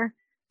there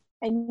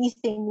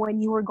anything when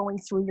you were going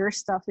through your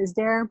stuff, is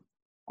there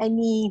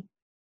any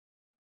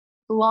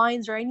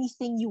lines or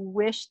anything you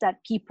wish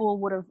that people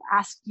would have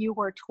asked you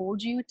or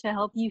told you to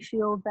help you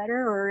feel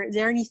better? Or is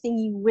there anything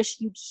you wish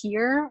you'd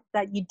hear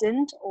that you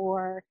didn't?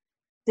 Or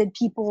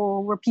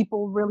were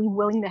people really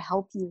willing to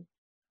help you?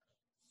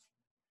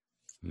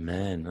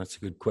 Man, that's a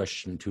good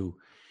question too.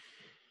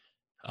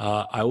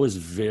 I was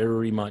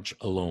very much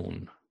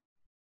alone.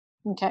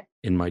 Okay.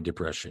 In my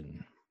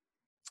depression.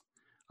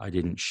 I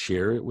didn't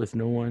share it with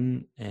no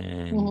one,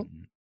 and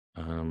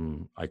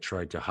I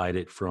tried to hide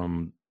it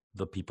from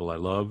the people I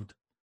loved.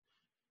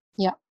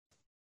 Yeah.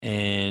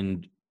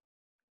 And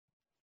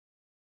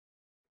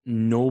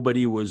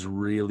nobody was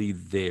really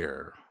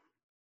there.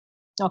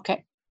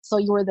 Okay. So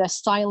you were the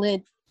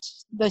silent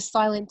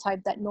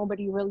type that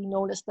nobody really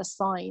noticed the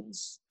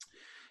signs.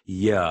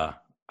 Yeah.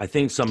 I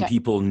think some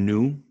people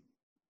knew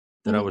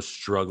that I was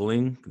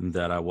struggling,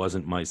 that I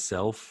wasn't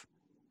myself.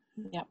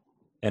 Yeah.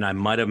 And I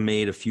might have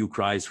made a few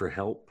cries for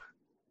help,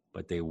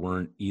 but they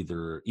weren't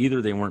either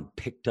they weren't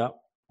picked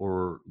up,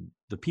 or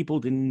the people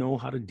didn't know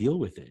how to deal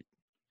with it.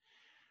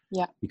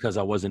 Yeah. Because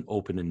I wasn't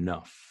open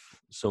enough.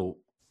 So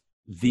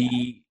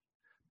the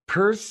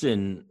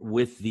person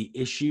with the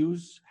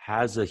issues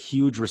has a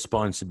huge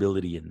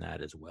responsibility in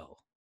that as well.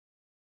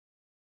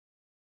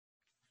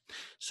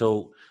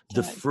 So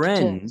the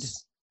friend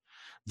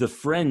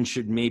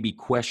should maybe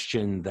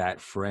question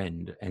that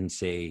friend and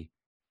say,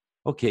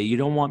 okay, you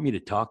don't want me to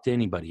talk to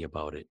anybody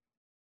about it,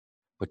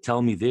 but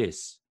tell me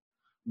this.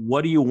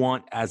 What do you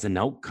want as an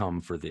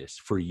outcome for this,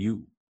 for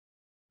you?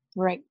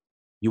 Right.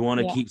 You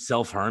want to keep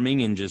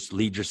self-harming and just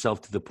lead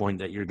yourself to the point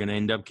that you're going to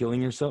end up killing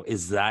yourself?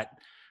 Is that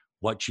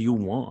what you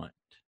want?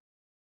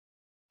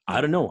 I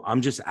don't know.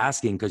 I'm just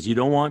asking because you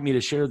don't want me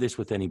to share this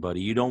with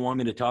anybody. You don't want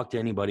me to talk to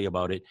anybody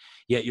about it.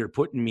 Yet you're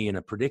putting me in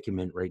a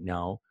predicament right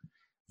now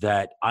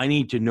that I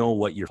need to know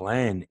what your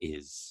plan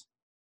is.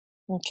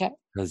 Okay.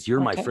 Because you're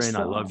my friend.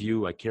 I love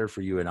you. I care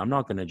for you. And I'm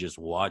not going to just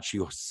watch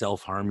you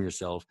self-harm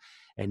yourself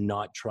and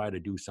not try to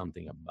do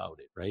something about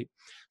it. Right.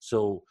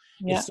 So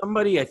if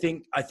somebody, I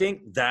think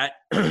that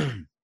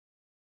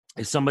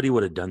if somebody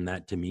would have done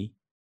that to me,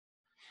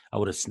 I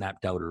would have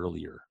snapped out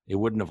earlier. It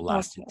wouldn't have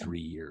lasted 3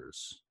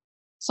 years.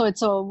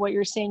 So what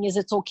you're saying is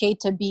it's okay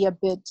to be a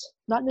bit,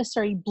 not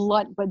necessarily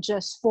blunt, but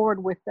just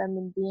forward with them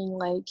and being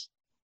like,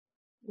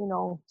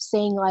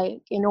 saying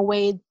like, in a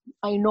way,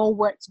 I know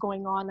what's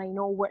going on. I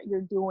know what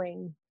you're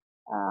doing.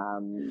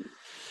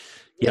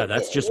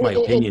 That's just my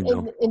opinion,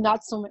 though. And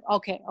not so much.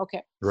 Okay.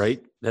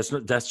 Right.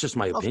 That's just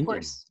my opinion. Of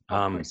course.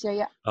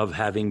 Yeah. Of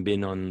having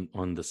been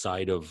on the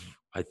side of,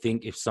 I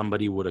think if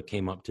somebody would have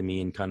came up to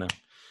me and kind of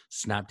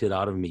snapped it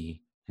out of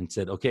me and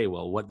said, okay,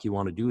 well, what do you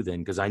want to do then?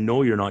 Because I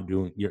know you're not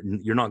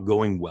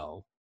going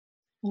well.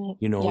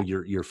 You know,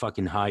 you're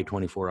fucking high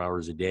 24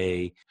 hours a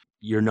day.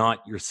 You're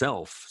not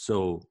yourself.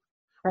 So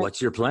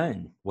what's your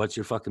plan? What's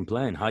your fucking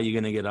plan? How are you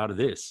going to get out of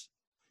this?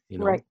 You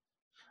know? Right.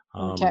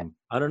 Okay.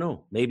 I don't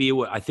know. Maybe it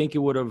would, I think it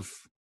would have,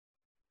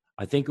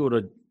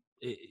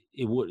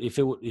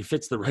 if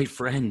it's the right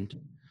friend,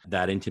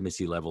 that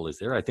intimacy level is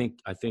there. I think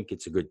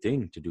it's a good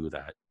thing to do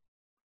that.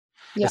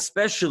 Yeah.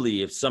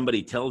 Especially if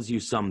somebody tells you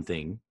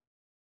something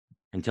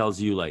and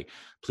tells you like,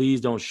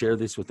 please don't share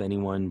this with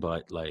anyone,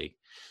 but like,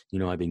 you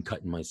know, I've been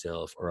cutting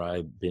myself, or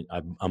I'm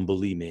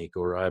bulimic,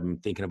 or I'm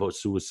thinking about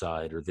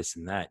suicide, or this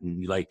and that.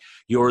 And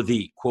you're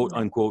the quote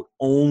unquote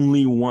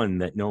only one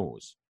that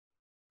knows.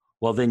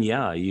 Well, then,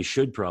 yeah, you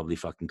should probably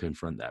fucking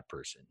confront that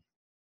person.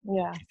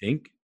 Yeah. You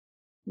think?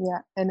 Yeah.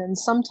 And then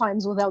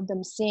sometimes without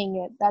them saying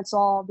it, that's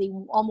all, they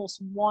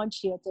almost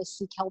want you to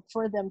seek help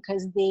for them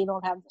because they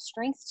don't have the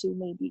strength to,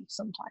 maybe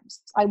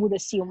sometimes. I would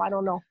assume. I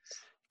don't know.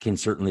 Can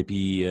certainly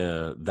be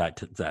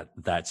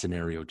that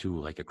scenario too,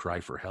 like a cry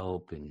for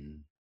help.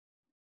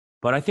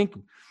 But I think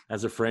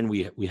as a friend,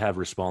 we have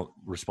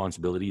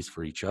responsibilities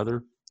for each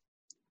other.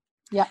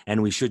 Yeah.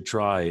 And we should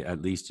try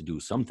at least to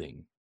do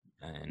something.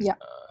 And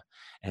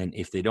and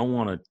if they don't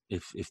want to,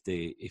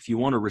 if you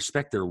want to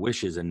respect their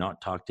wishes and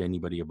not talk to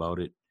anybody about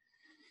it,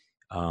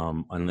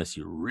 unless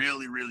you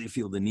really, really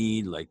feel the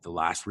need, like the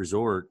last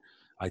resort,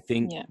 I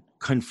think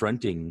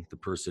confronting the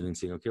person and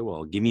saying, okay,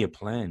 well, give me a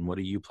plan. What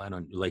do you plan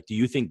on? Like, do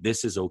you think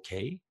this is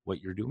okay,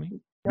 what you're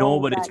doing? No,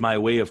 but it's my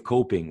way of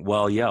coping.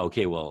 Well, yeah,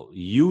 okay, well,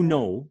 you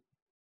know,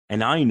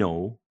 and I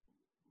know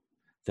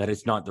that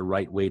it's not the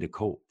right way to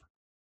cope.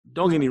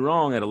 Don't get me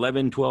wrong, at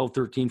 11, 12,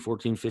 13,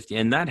 14, 15,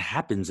 and that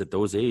happens at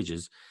those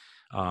ages.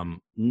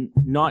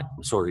 Not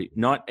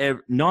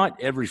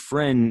every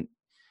friend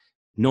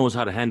knows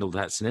how to handle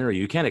that scenario.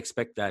 You can't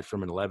expect that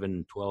from an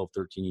 11, 12,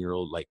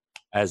 13-year-old, like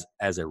as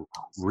a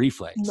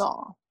reflex.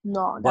 No,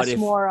 that's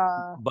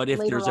more. But if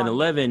there's an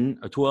 11,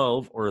 a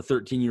 12, or a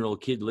 13-year-old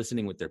kid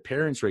listening with their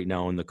parents right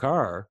now in the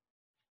car,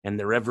 and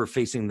they're ever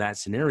facing that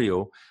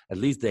scenario, at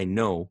least they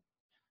know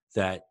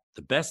that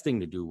the best thing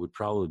to do would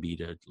probably be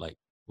to like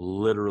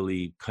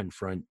literally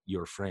confront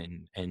your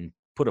friend and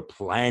put a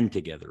plan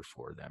together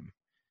for them.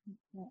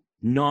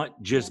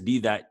 Not just be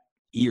that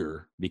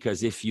ear,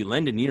 because if you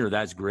lend an ear,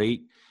 that's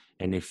great.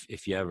 And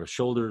if you have a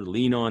shoulder to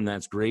lean on,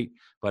 that's great.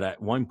 But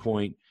at one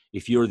point,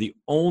 if you're the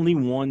only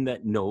one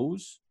that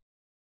knows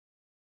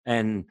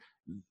and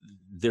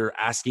they're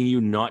asking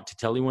you not to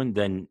tell anyone,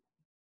 then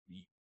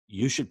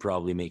you should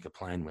probably make a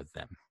plan with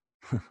them.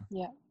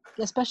 Yeah.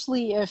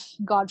 Especially if,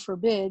 God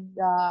forbid,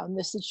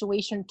 the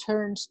situation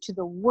turns to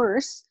the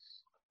worst,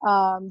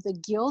 the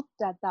guilt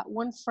that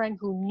one friend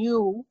who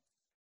knew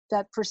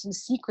that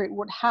person's secret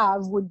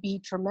would be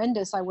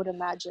tremendous, I would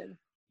imagine.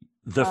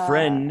 The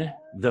friend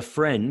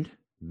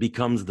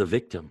becomes the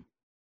victim.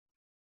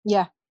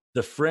 Yeah.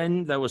 The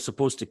friend that was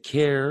supposed to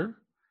care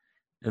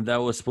and that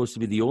was supposed to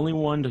be the only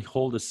one to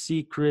hold a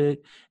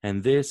secret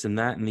and this and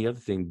that and the other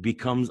thing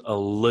becomes a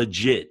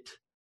legit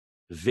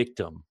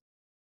victim.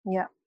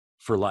 Yeah.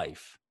 For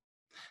life.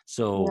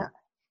 So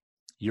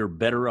you're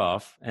better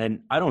off. And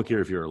I don't care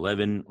if you're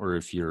 11 or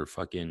if you're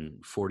fucking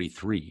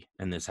 43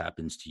 and this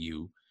happens to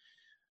you.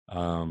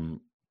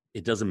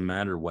 It doesn't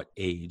matter what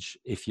age.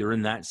 If you're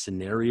in that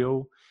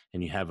scenario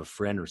and you have a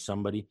friend or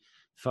somebody,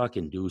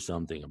 fucking do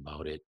something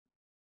about it.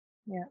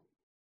 Yeah.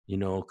 You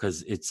know,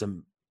 because it's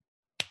a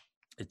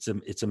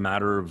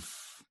matter of,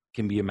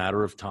 can be a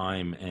matter of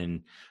time,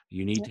 and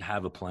you need to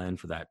have a plan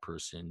for that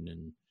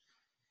person.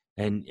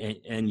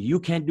 And you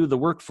can't do the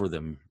work for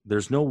them.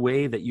 There's no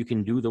way that you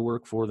can do the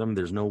work for them.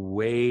 There's no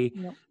way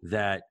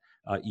that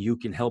you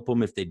can help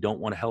them if they don't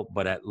want to help,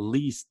 but at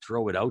least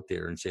throw it out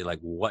there and say, like,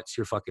 what's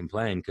your fucking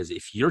plan? Because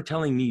if you're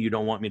telling me you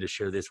don't want me to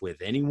share this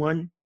with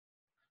anyone,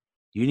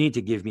 you need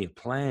to give me a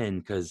plan,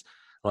 because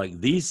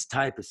like these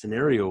type of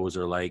scenarios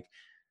are like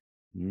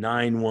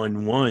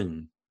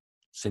 911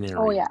 scenarios.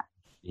 Oh, yeah.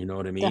 You know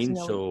what I mean?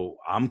 Definitely. So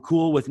I'm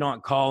cool with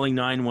not calling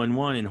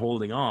 911 and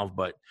holding off,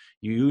 but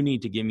you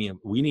need to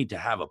we need to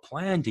have a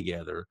plan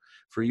together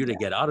for you to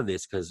get out of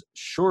this, because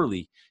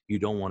surely you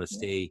don't want to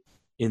stay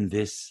in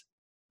this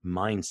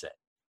mindset.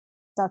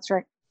 That's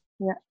right.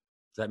 Yeah.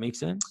 Does that make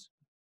sense?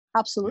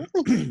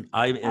 Absolutely.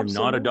 I am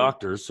not a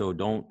doctor,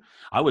 so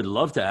I would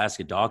love to ask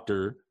a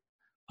doctor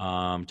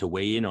to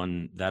weigh in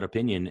on that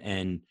opinion.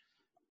 And,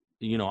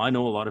 you know, I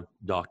know a lot of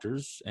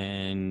doctors,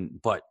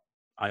 but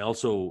I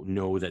also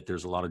know that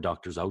there's a lot of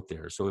doctors out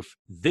there. So if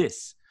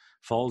this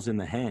falls in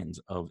the hands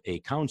of a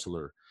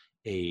counselor,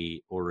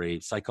 or a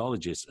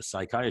psychologist, a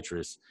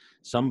psychiatrist,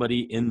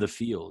 somebody in the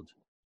field,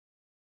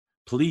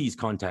 please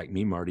contact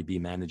me,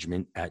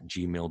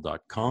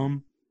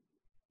 martybmanagement@gmail.com.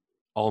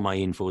 All my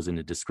info is in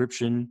the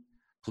description.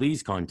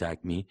 Please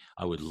contact me.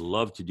 I would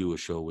love to do a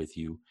show with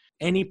you.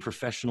 Any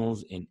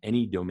professionals in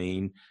any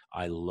domain,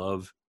 I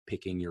love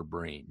picking your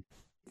brain.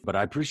 But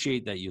I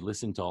appreciate that you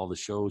listened to all the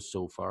shows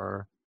so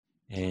far.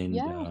 And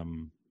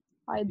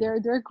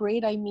They're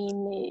great. I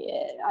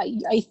mean,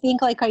 I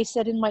think, like I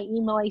said in my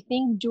email, I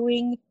think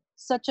doing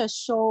such a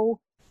show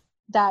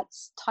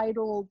that's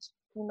titled,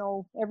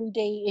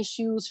 everyday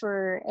issues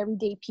for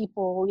everyday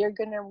people, you're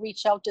going to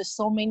reach out to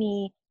so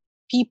many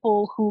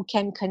people who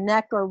can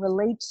connect or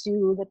relate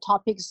to the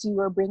topics you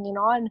are bringing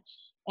on.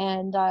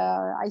 And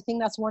I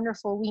think that's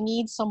wonderful. We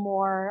need some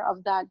more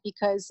of that,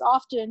 because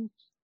often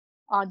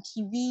on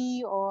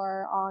TV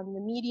or on the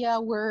media,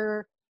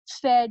 we're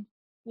fed,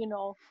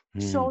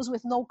 shows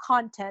with no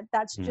content.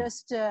 That's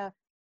just,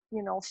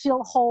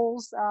 fill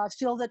holes,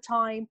 fill the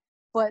time,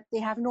 but they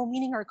have no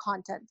meaning or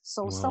content.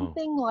 So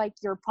something like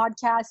your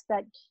podcast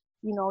that,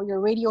 your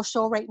radio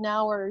show right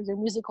now, or your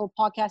musical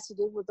podcast you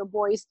did with the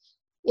boys,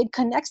 it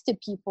connects to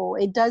people.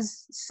 It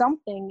does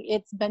something.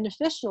 It's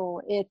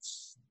beneficial.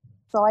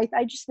 So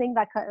I just think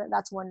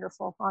that's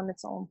wonderful on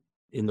its own.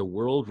 In the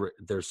world,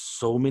 there's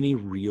so many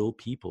real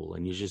people,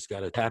 and you just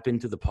got to tap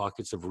into the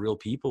pockets of real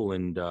people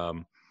and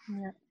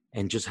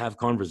just have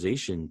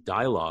conversation,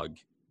 dialogue.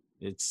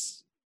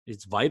 It's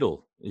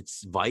vital.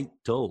 It's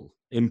vital,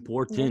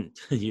 important.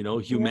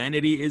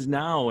 Humanity is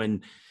now,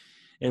 and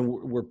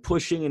we're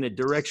pushing in a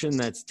direction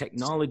that's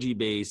technology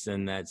based,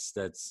 and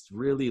that's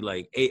really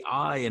like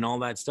AI and all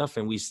that stuff.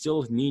 And we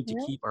still need to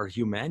keep our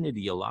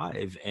humanity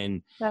alive,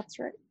 and that's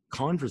right.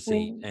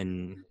 Conversate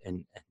and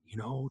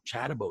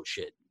chat about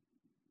shit.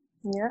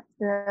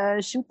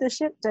 Shoot the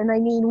shit. And I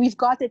mean, we've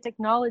got the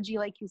technology,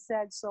 like you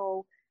said,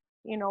 so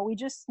we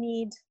just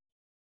need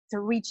to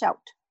reach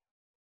out.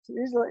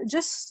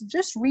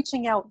 Just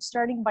reaching out,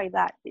 starting by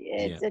that,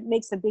 it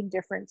makes a big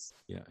difference.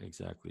 Yeah,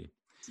 exactly.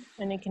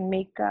 And it can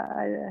make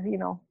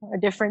a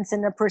difference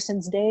in a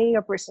person's day,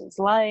 a person's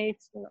life,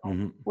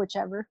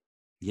 whichever.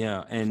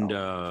 Yeah. And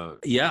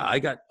I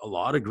got a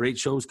lot of great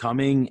shows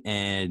coming,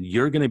 and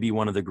you're going to be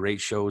one of the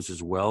great shows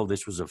as well.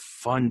 This was a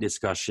fun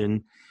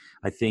discussion.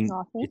 I think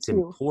it's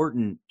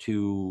important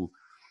to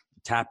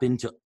tap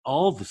into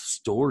all the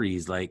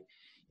stories, like,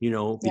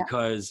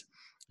 because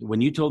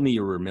when you told me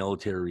you were a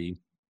military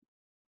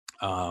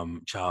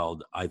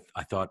child, I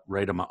thought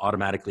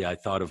automatically I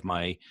thought of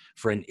my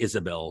friend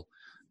Isabel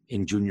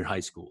in junior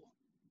high school.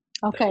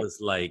 Okay. That was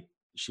like,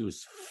 she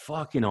was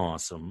fucking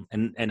awesome.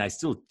 And I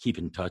still keep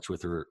in touch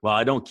with her. Well,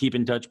 I don't keep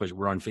in touch, but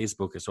we're on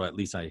Facebook. So at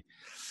least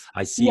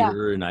I see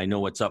her and I know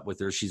what's up with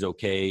her. She's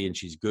okay and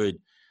she's good.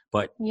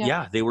 But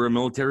they were a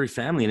military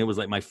family. And it was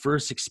like my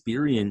first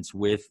experience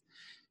with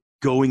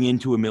going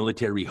into a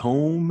military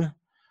home,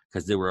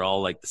 because they were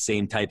all like the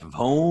same type of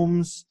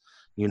homes,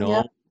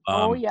 Yeah.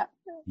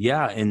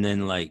 Yeah. And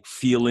then like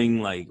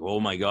feeling like, oh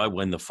my God,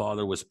 when the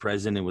father was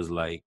present, it was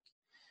like,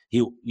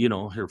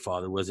 her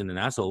father wasn't an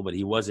asshole, but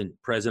he wasn't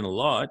present a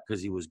lot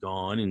because he was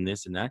gone and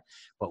this and that.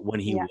 But when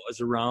he was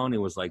around, it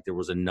was like there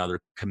was another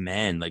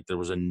command, like there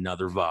was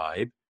another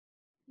vibe.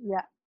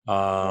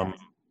 Yeah.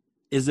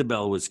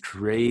 Isabel was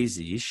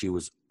crazy. She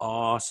was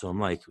awesome.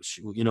 Like,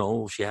 she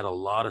had a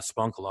lot of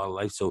spunk, a lot of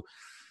life. So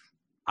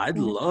I'd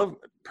love,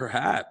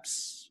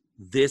 perhaps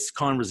this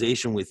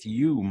conversation with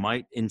you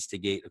might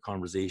instigate a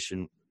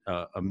conversation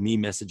of me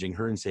messaging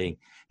her and saying,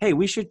 hey,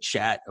 we should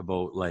chat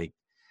about like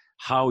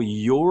how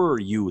your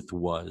youth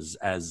was,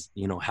 as,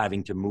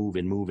 having to move,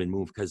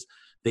 because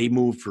they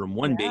moved from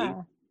one base,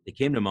 they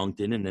came to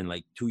Moncton, and then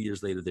like 2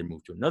 years later, they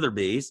moved to another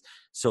base.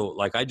 So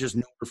like, I just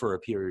knew her for a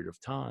period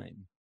of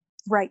time.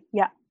 Right.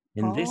 Yeah.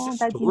 And this is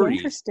story.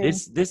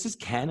 This is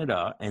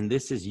Canada, and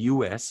this is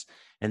US,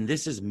 and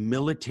this is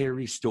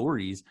military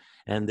stories.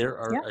 And there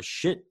are a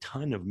shit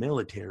ton of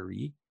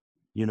military,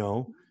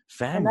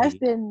 family. And I've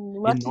been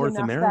lucky North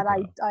enough America.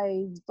 that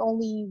I've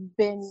only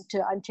been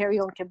to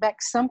Ontario and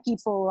Quebec. Some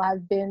people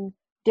have been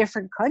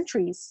different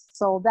countries.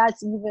 So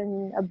that's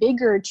even a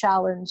bigger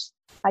challenge,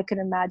 I can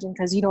imagine,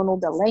 because you don't know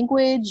the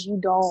language, you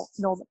don't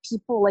know the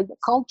people, like the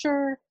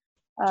culture.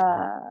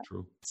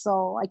 True.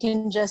 So I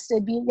can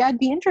it'd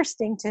be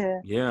interesting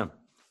to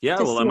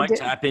well, I might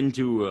tap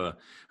into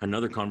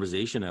another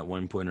conversation at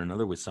one point or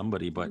another with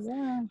somebody, but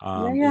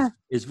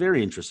it's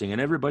very interesting, and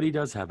everybody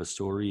does have a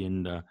story,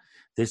 and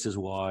this is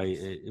why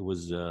it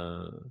was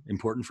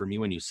important for me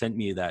when you sent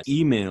me that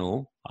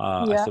email.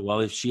 I said, well,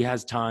 if she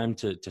has time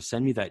to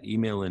send me that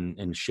email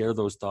and share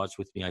those thoughts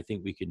with me, I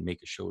think we could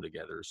make a show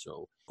together.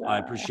 So I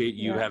appreciate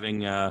you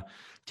having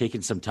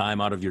taken some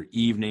time out of your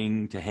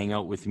evening to hang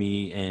out with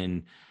me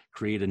and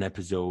create an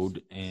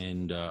episode.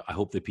 And I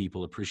hope that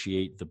people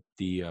appreciate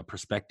the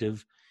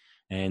perspective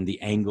and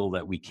the angle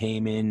that we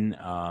came in.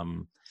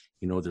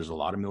 There's a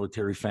lot of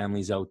military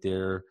families out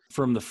there,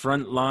 from the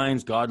front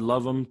lines, God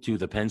love them, to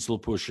the pencil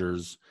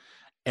pushers.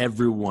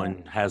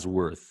 Everyone has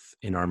worth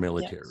in our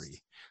military.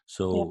 Yes.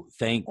 So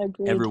thank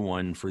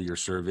everyone for your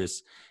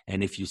service.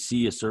 And if you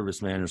see a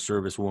serviceman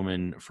or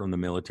servicewoman from the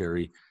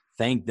military,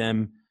 thank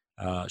them,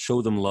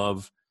 show them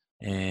love.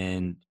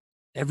 And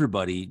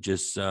everybody,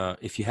 just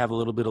if you have a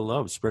little bit of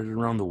love, spread it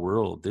around the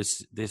world.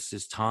 This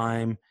is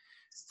time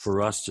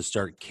for us to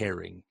start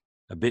caring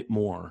a bit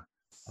more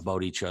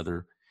about each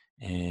other,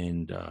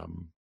 and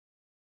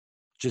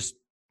just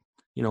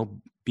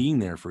being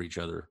there for each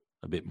other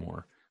a bit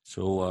more.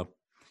 So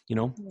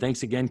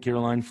Thanks again,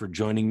 Caroline, for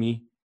joining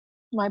me.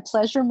 My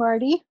pleasure,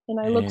 Marty. And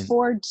I look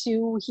forward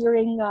to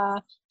hearing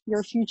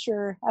your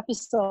future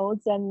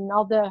episodes and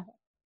all the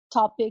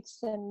topics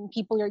and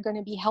people you're going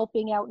to be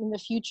helping out in the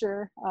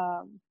future,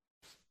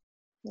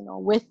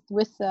 with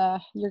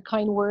your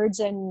kind words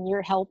and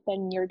your help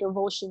and your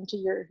devotion to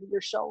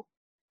your show.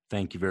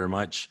 Thank you very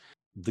much.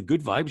 The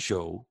Good Vibes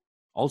Show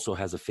also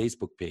has a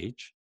Facebook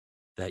page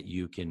that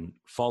you can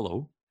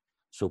follow.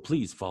 So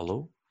please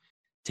follow.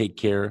 Take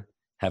care.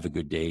 Have a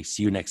good day.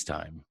 See you next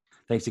time.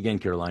 Thanks again,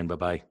 Caroline.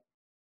 Bye-bye.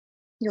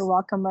 You're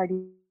welcome,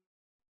 Marty.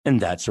 And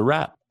that's a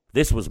wrap.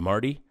 This was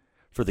Marty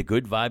for the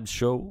Good Vibes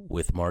Show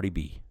with Marty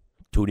B.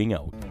 Tuning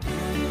out.